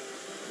do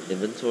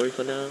inventory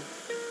for now,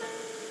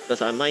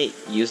 because I might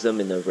use them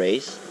in a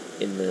race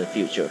in the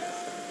future.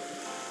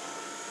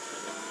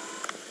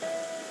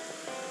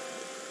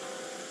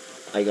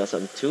 I got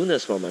some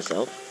tunas for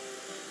myself,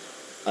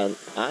 and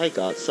I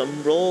got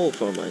some roll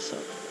for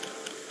myself.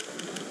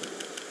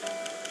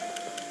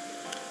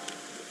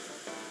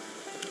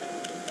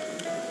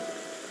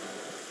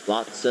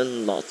 Lots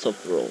and lots of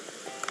roll.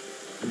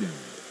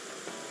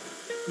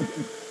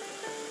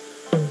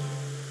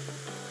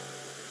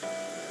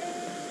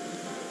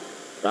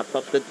 Wrap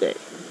up the day.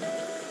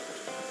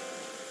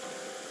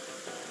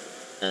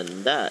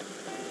 And that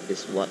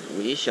is what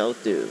we shall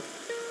do.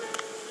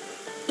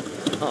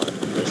 Oh,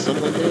 there's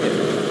someone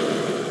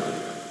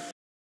there.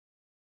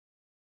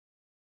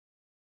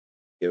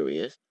 Here he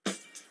is.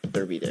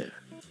 Better be there.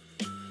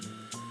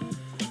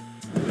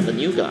 A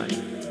new guy.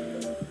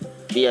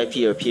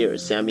 VIP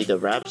appears, Sammy the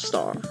rap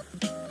star.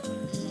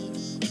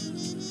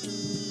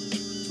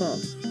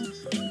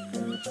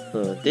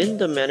 Didn't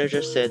the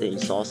manager say that he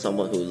saw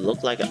someone who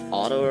looked like an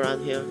auto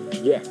around here?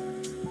 Yeah.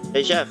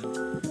 Hey chef,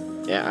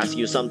 may I ask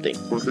you something?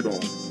 Bring it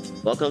on.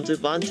 Welcome to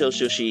Bancho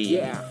Sushi.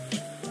 Yeah.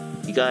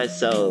 You guys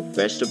sell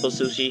vegetable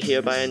sushi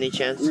here by any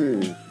chance?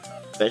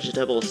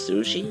 Vegetable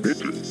sushi?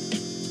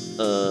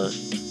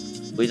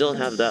 We don't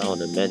have that on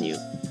the menu.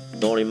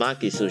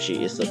 Norimaki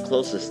sushi is the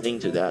closest thing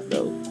to that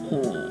though.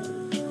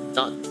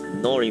 Not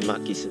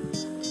norimaki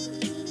sushi.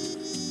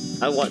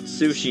 I want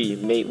sushi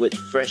made with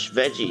fresh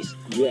veggies.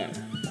 Yeah.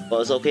 Well,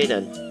 it's okay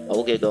then. I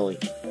will get going.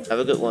 Have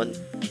a good one.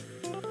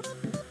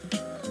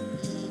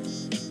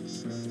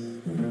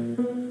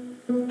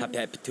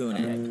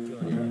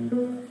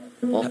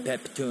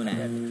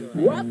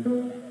 What?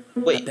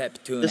 Wait,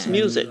 this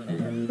music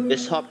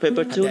is Hot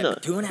Pepper Tuna,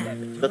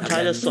 the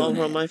title song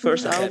from my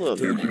first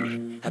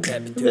album.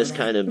 This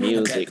kind of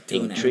music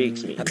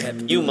intrigues me.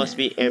 You must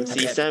be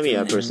MC Sammy,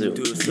 I presume.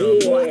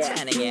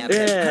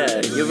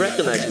 Yeah, you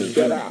recognize me.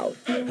 Get out.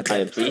 I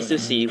am pleased to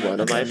see one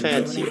of my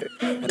fans here.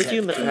 Could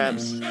you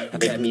perhaps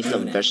make me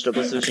some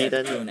vegetable sushi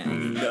then?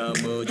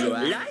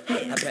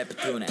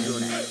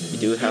 We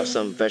do have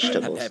some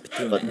vegetables,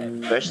 but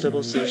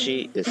vegetable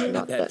sushi is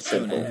not that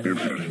simple.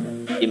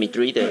 Give me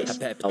 3 days,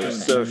 I will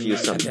serve you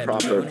some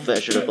proper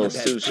vegetable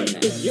sushi.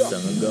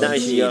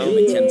 Nice, yo.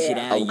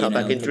 I will come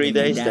back in 3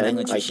 days then,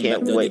 I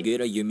can't wait.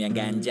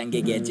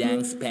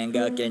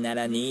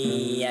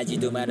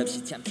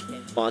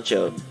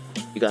 Pancho,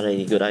 you got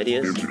any good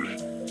ideas?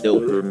 No.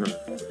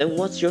 Then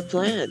what's your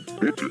plan?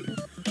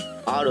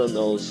 Otto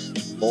knows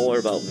more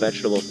about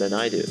vegetables than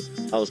I do.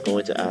 I was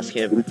going to ask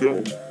him.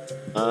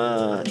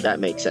 That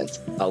makes sense.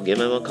 I'll give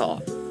him a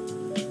call.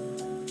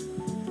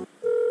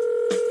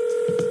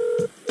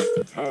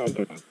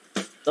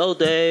 Hello,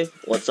 Dave.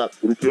 What's up?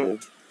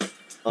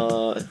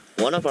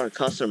 One of our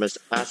customers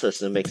asked us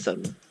to make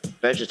some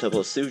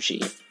vegetable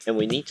sushi, and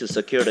we need to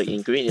secure the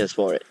ingredients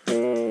for it.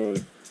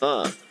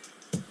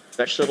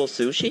 Vegetable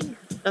sushi?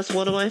 That's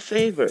one of my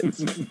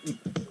favorites.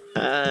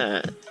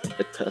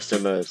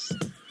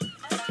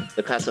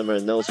 The customer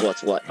knows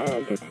what's what.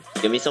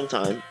 Give me some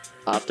time.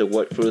 I have to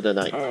work through the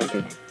night.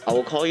 I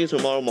will call you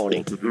tomorrow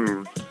morning.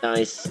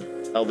 Nice.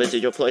 I'll visit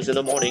your place in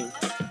the morning.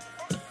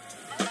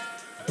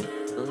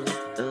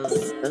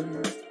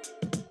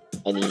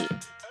 I need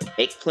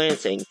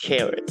eggplants and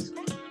carrots.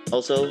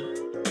 Also,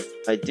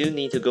 I do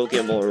need to go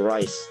get more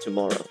rice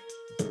tomorrow.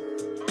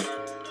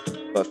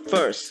 But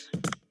first,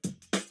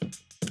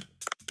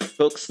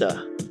 cook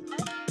stuff.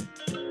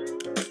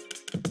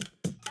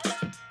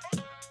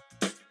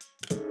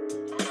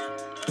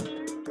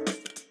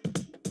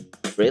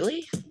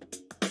 Really?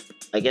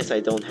 I guess I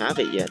don't have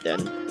it yet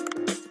then.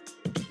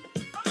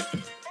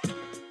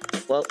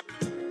 Well,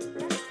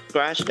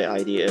 scratch the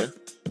idea.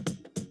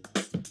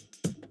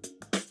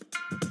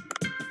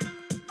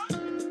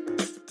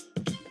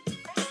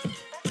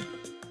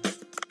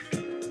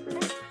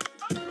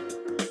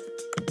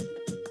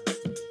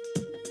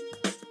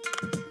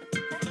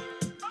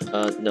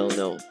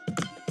 No.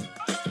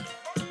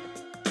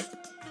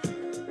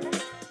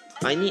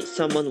 I need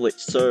someone with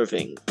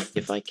serving,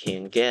 if I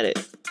can get it.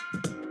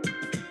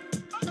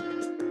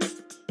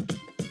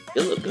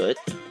 You look good,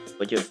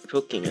 but you're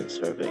cooking and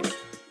serving.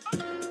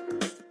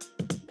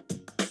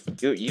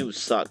 You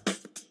suck.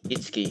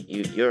 Itsuki,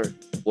 you're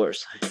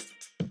worse.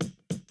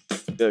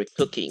 You're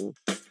cooking.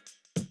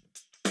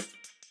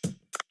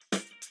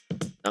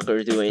 Not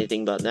gonna do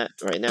anything about that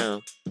right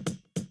now.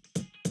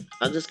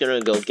 I'm just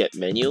gonna go get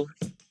menu,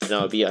 and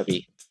I'll be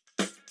happy.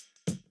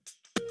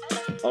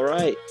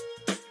 Alright,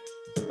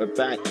 we're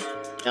back.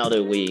 Now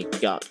that we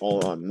got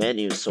all our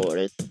menus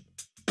sorted,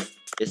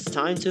 it's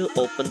time to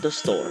open the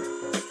store.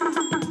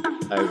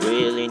 I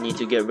really need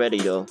to get ready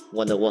though,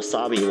 when the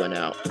wasabi went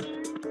out.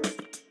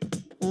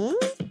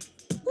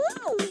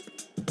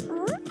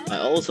 I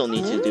also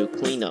need to do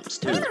cleanups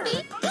too.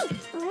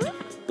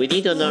 We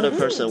need another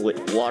person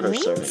with water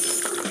serving.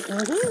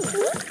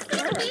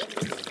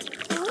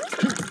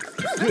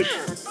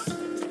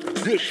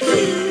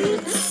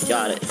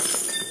 Got it.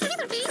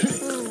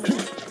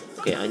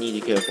 Okay, I need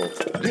to be careful.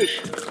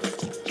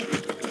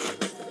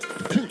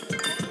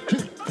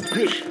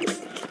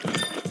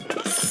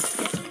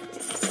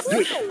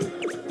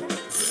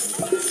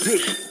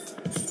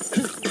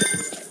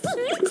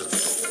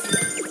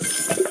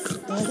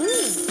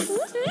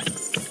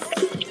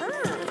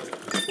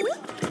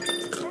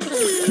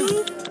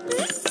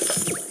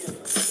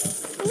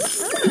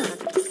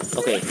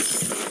 Okay,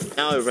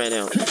 now it ran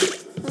out.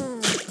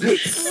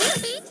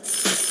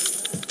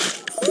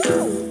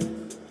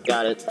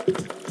 Got it. I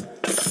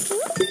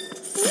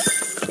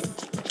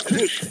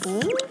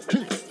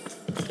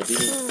do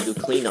need to do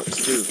cleanups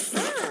too.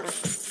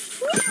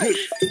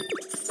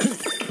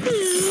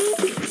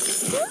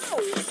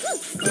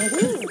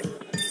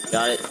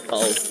 Got it.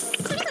 Uh-oh.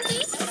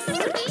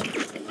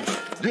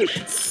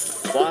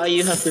 Why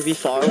you have to be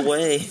far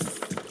away?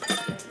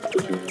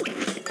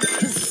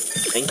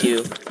 Thank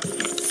you.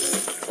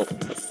 Oh.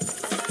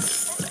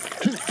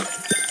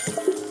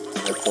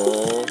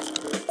 Careful.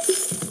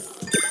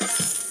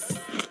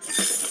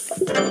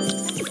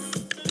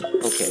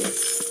 Okay.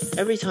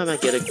 Every time I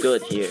get a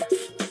good here,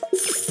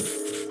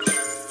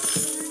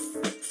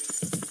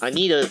 I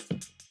need a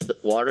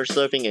water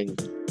surfing and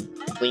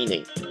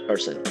cleaning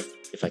person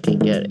if I can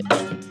get it.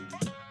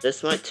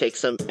 This might take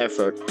some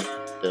effort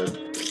to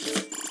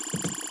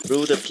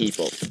through the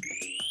people.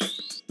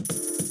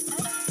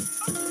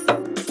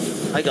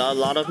 I got a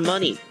lot of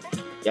money.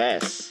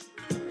 Yes.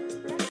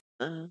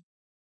 Oh,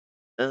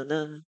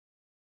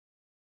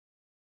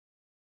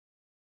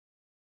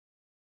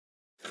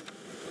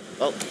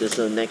 this is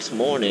the next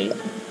morning.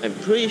 I'm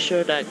pretty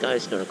sure that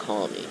guy's gonna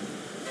call me.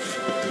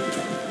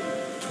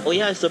 Oh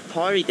yeah, it's a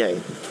party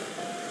day.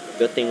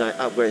 Good thing I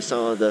upgrade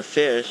some of the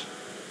fish.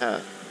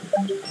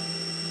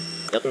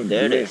 Yep,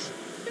 there it is.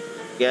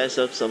 You guys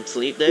have some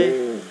sleep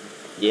there?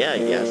 Yeah, I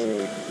guess.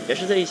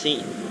 Yesterday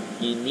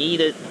you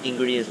needed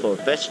ingredients for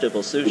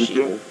vegetable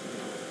sushi.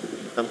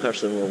 Some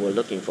customers were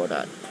looking for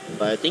that.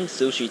 But I think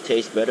sushi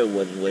tastes better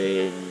when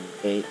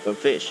made from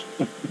fish.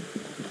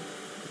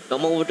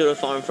 Come over to the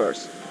farm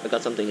first. I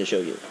got something to show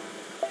you.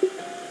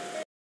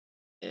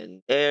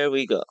 And there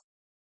we go.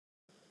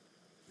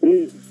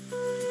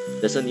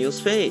 There's a new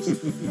space.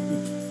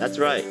 That's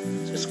right.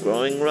 Just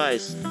growing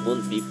rice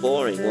wouldn't be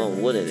boring, well,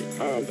 wouldn't it?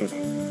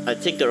 I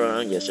ticked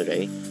around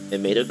yesterday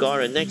and made a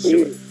garden next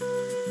to it.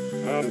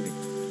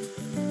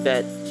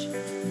 Veg.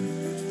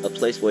 A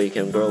place where you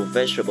can grow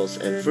vegetables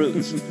and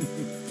fruits.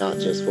 Not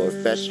just for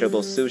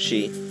vegetable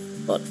sushi,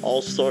 but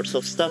all sorts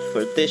of stuff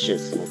for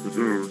dishes.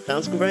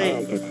 Sounds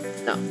great.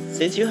 Now,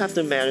 since you have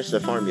to manage the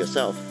farm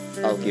yourself,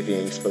 I'll give you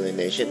an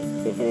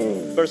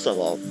explanation. First of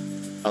all,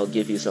 I'll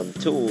give you some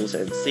tools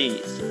and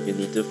seeds you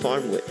need to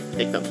farm with.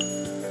 Take them.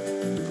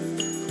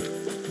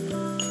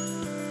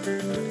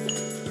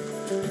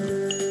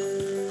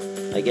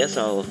 I guess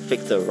I'll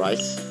fix the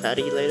rice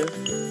paddy later.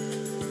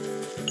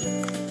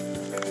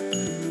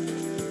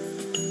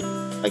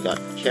 I got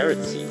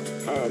carrot seeds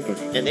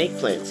and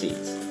eggplant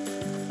seeds.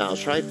 Now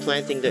try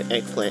planting the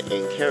eggplant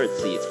and carrot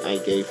seeds I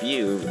gave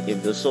you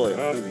in the soil.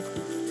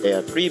 There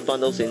are 3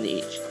 bundles in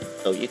each,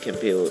 so you can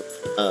fill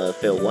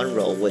 1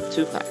 roll with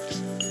 2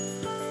 packs.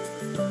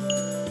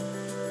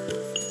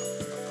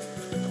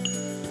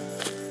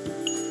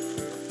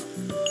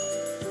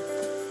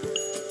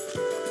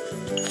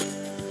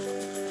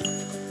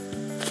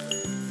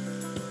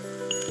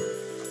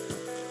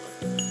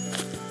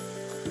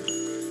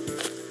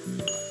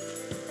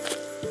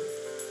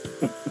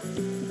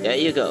 There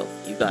you go,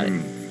 you got it.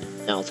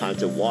 Now time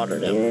to water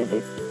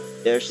them.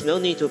 There's no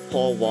need to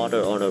pour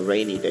water on a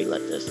rainy day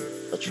like this,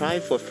 but try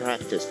for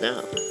practice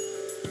now.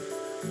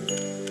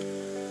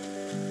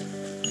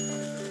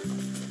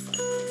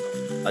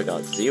 I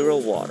got 0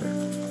 water.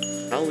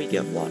 How we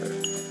get water?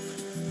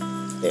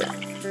 There.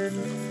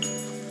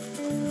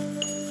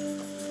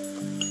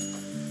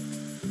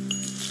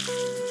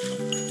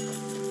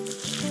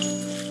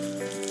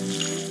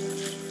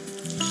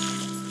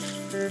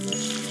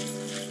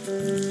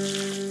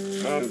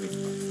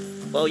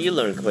 Well, you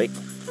learn quick.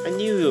 I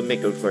knew you'd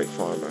make a great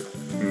farmer.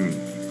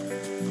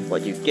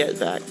 What you get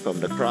back from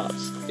the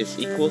crops is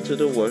equal to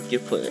the work you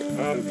put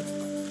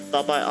in.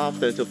 Stop by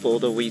often to pull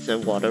the weeds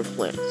and water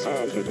plants.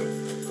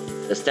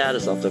 The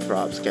status of the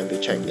crops can be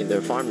checked in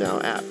their Farm Now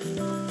app,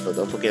 so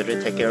don't forget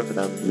to take care of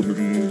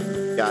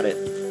them. Got it.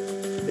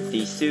 With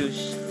these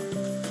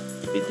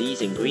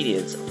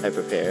ingredients I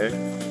prepared,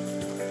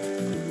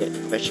 get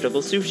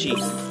vegetable sushi.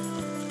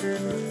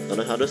 Don't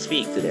know how to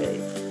speak today.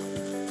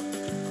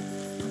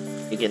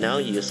 You can now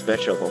use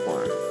vegetable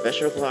farm.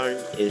 Vegetable farm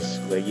is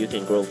where you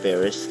can grow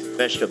various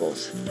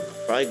vegetables.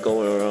 Try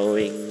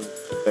growing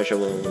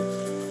vegetables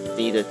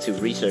needed to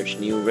research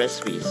new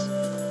recipes.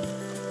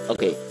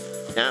 Okay,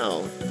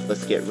 now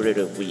let's get rid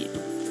of weed.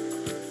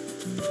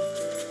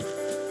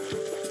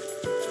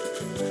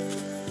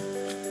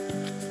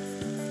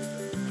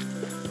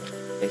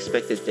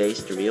 Expected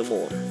days 3 or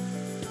more.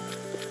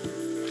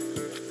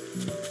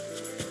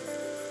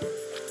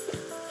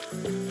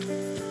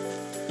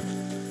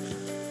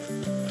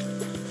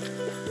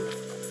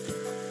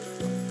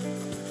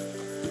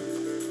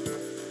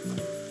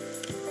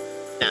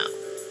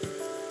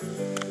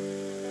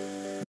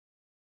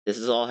 this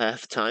is all I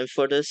have time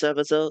for this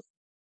episode.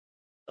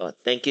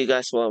 Thank you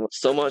guys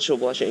so much for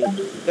watching.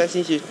 You guys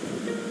need to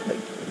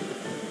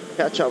like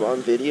catch up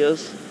on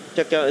videos.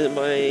 Check out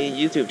my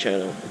YouTube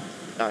channel,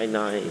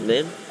 99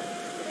 Lim,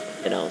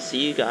 and I'll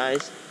see you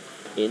guys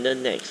in the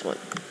next one.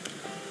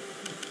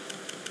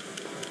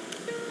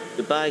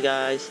 Goodbye,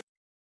 guys.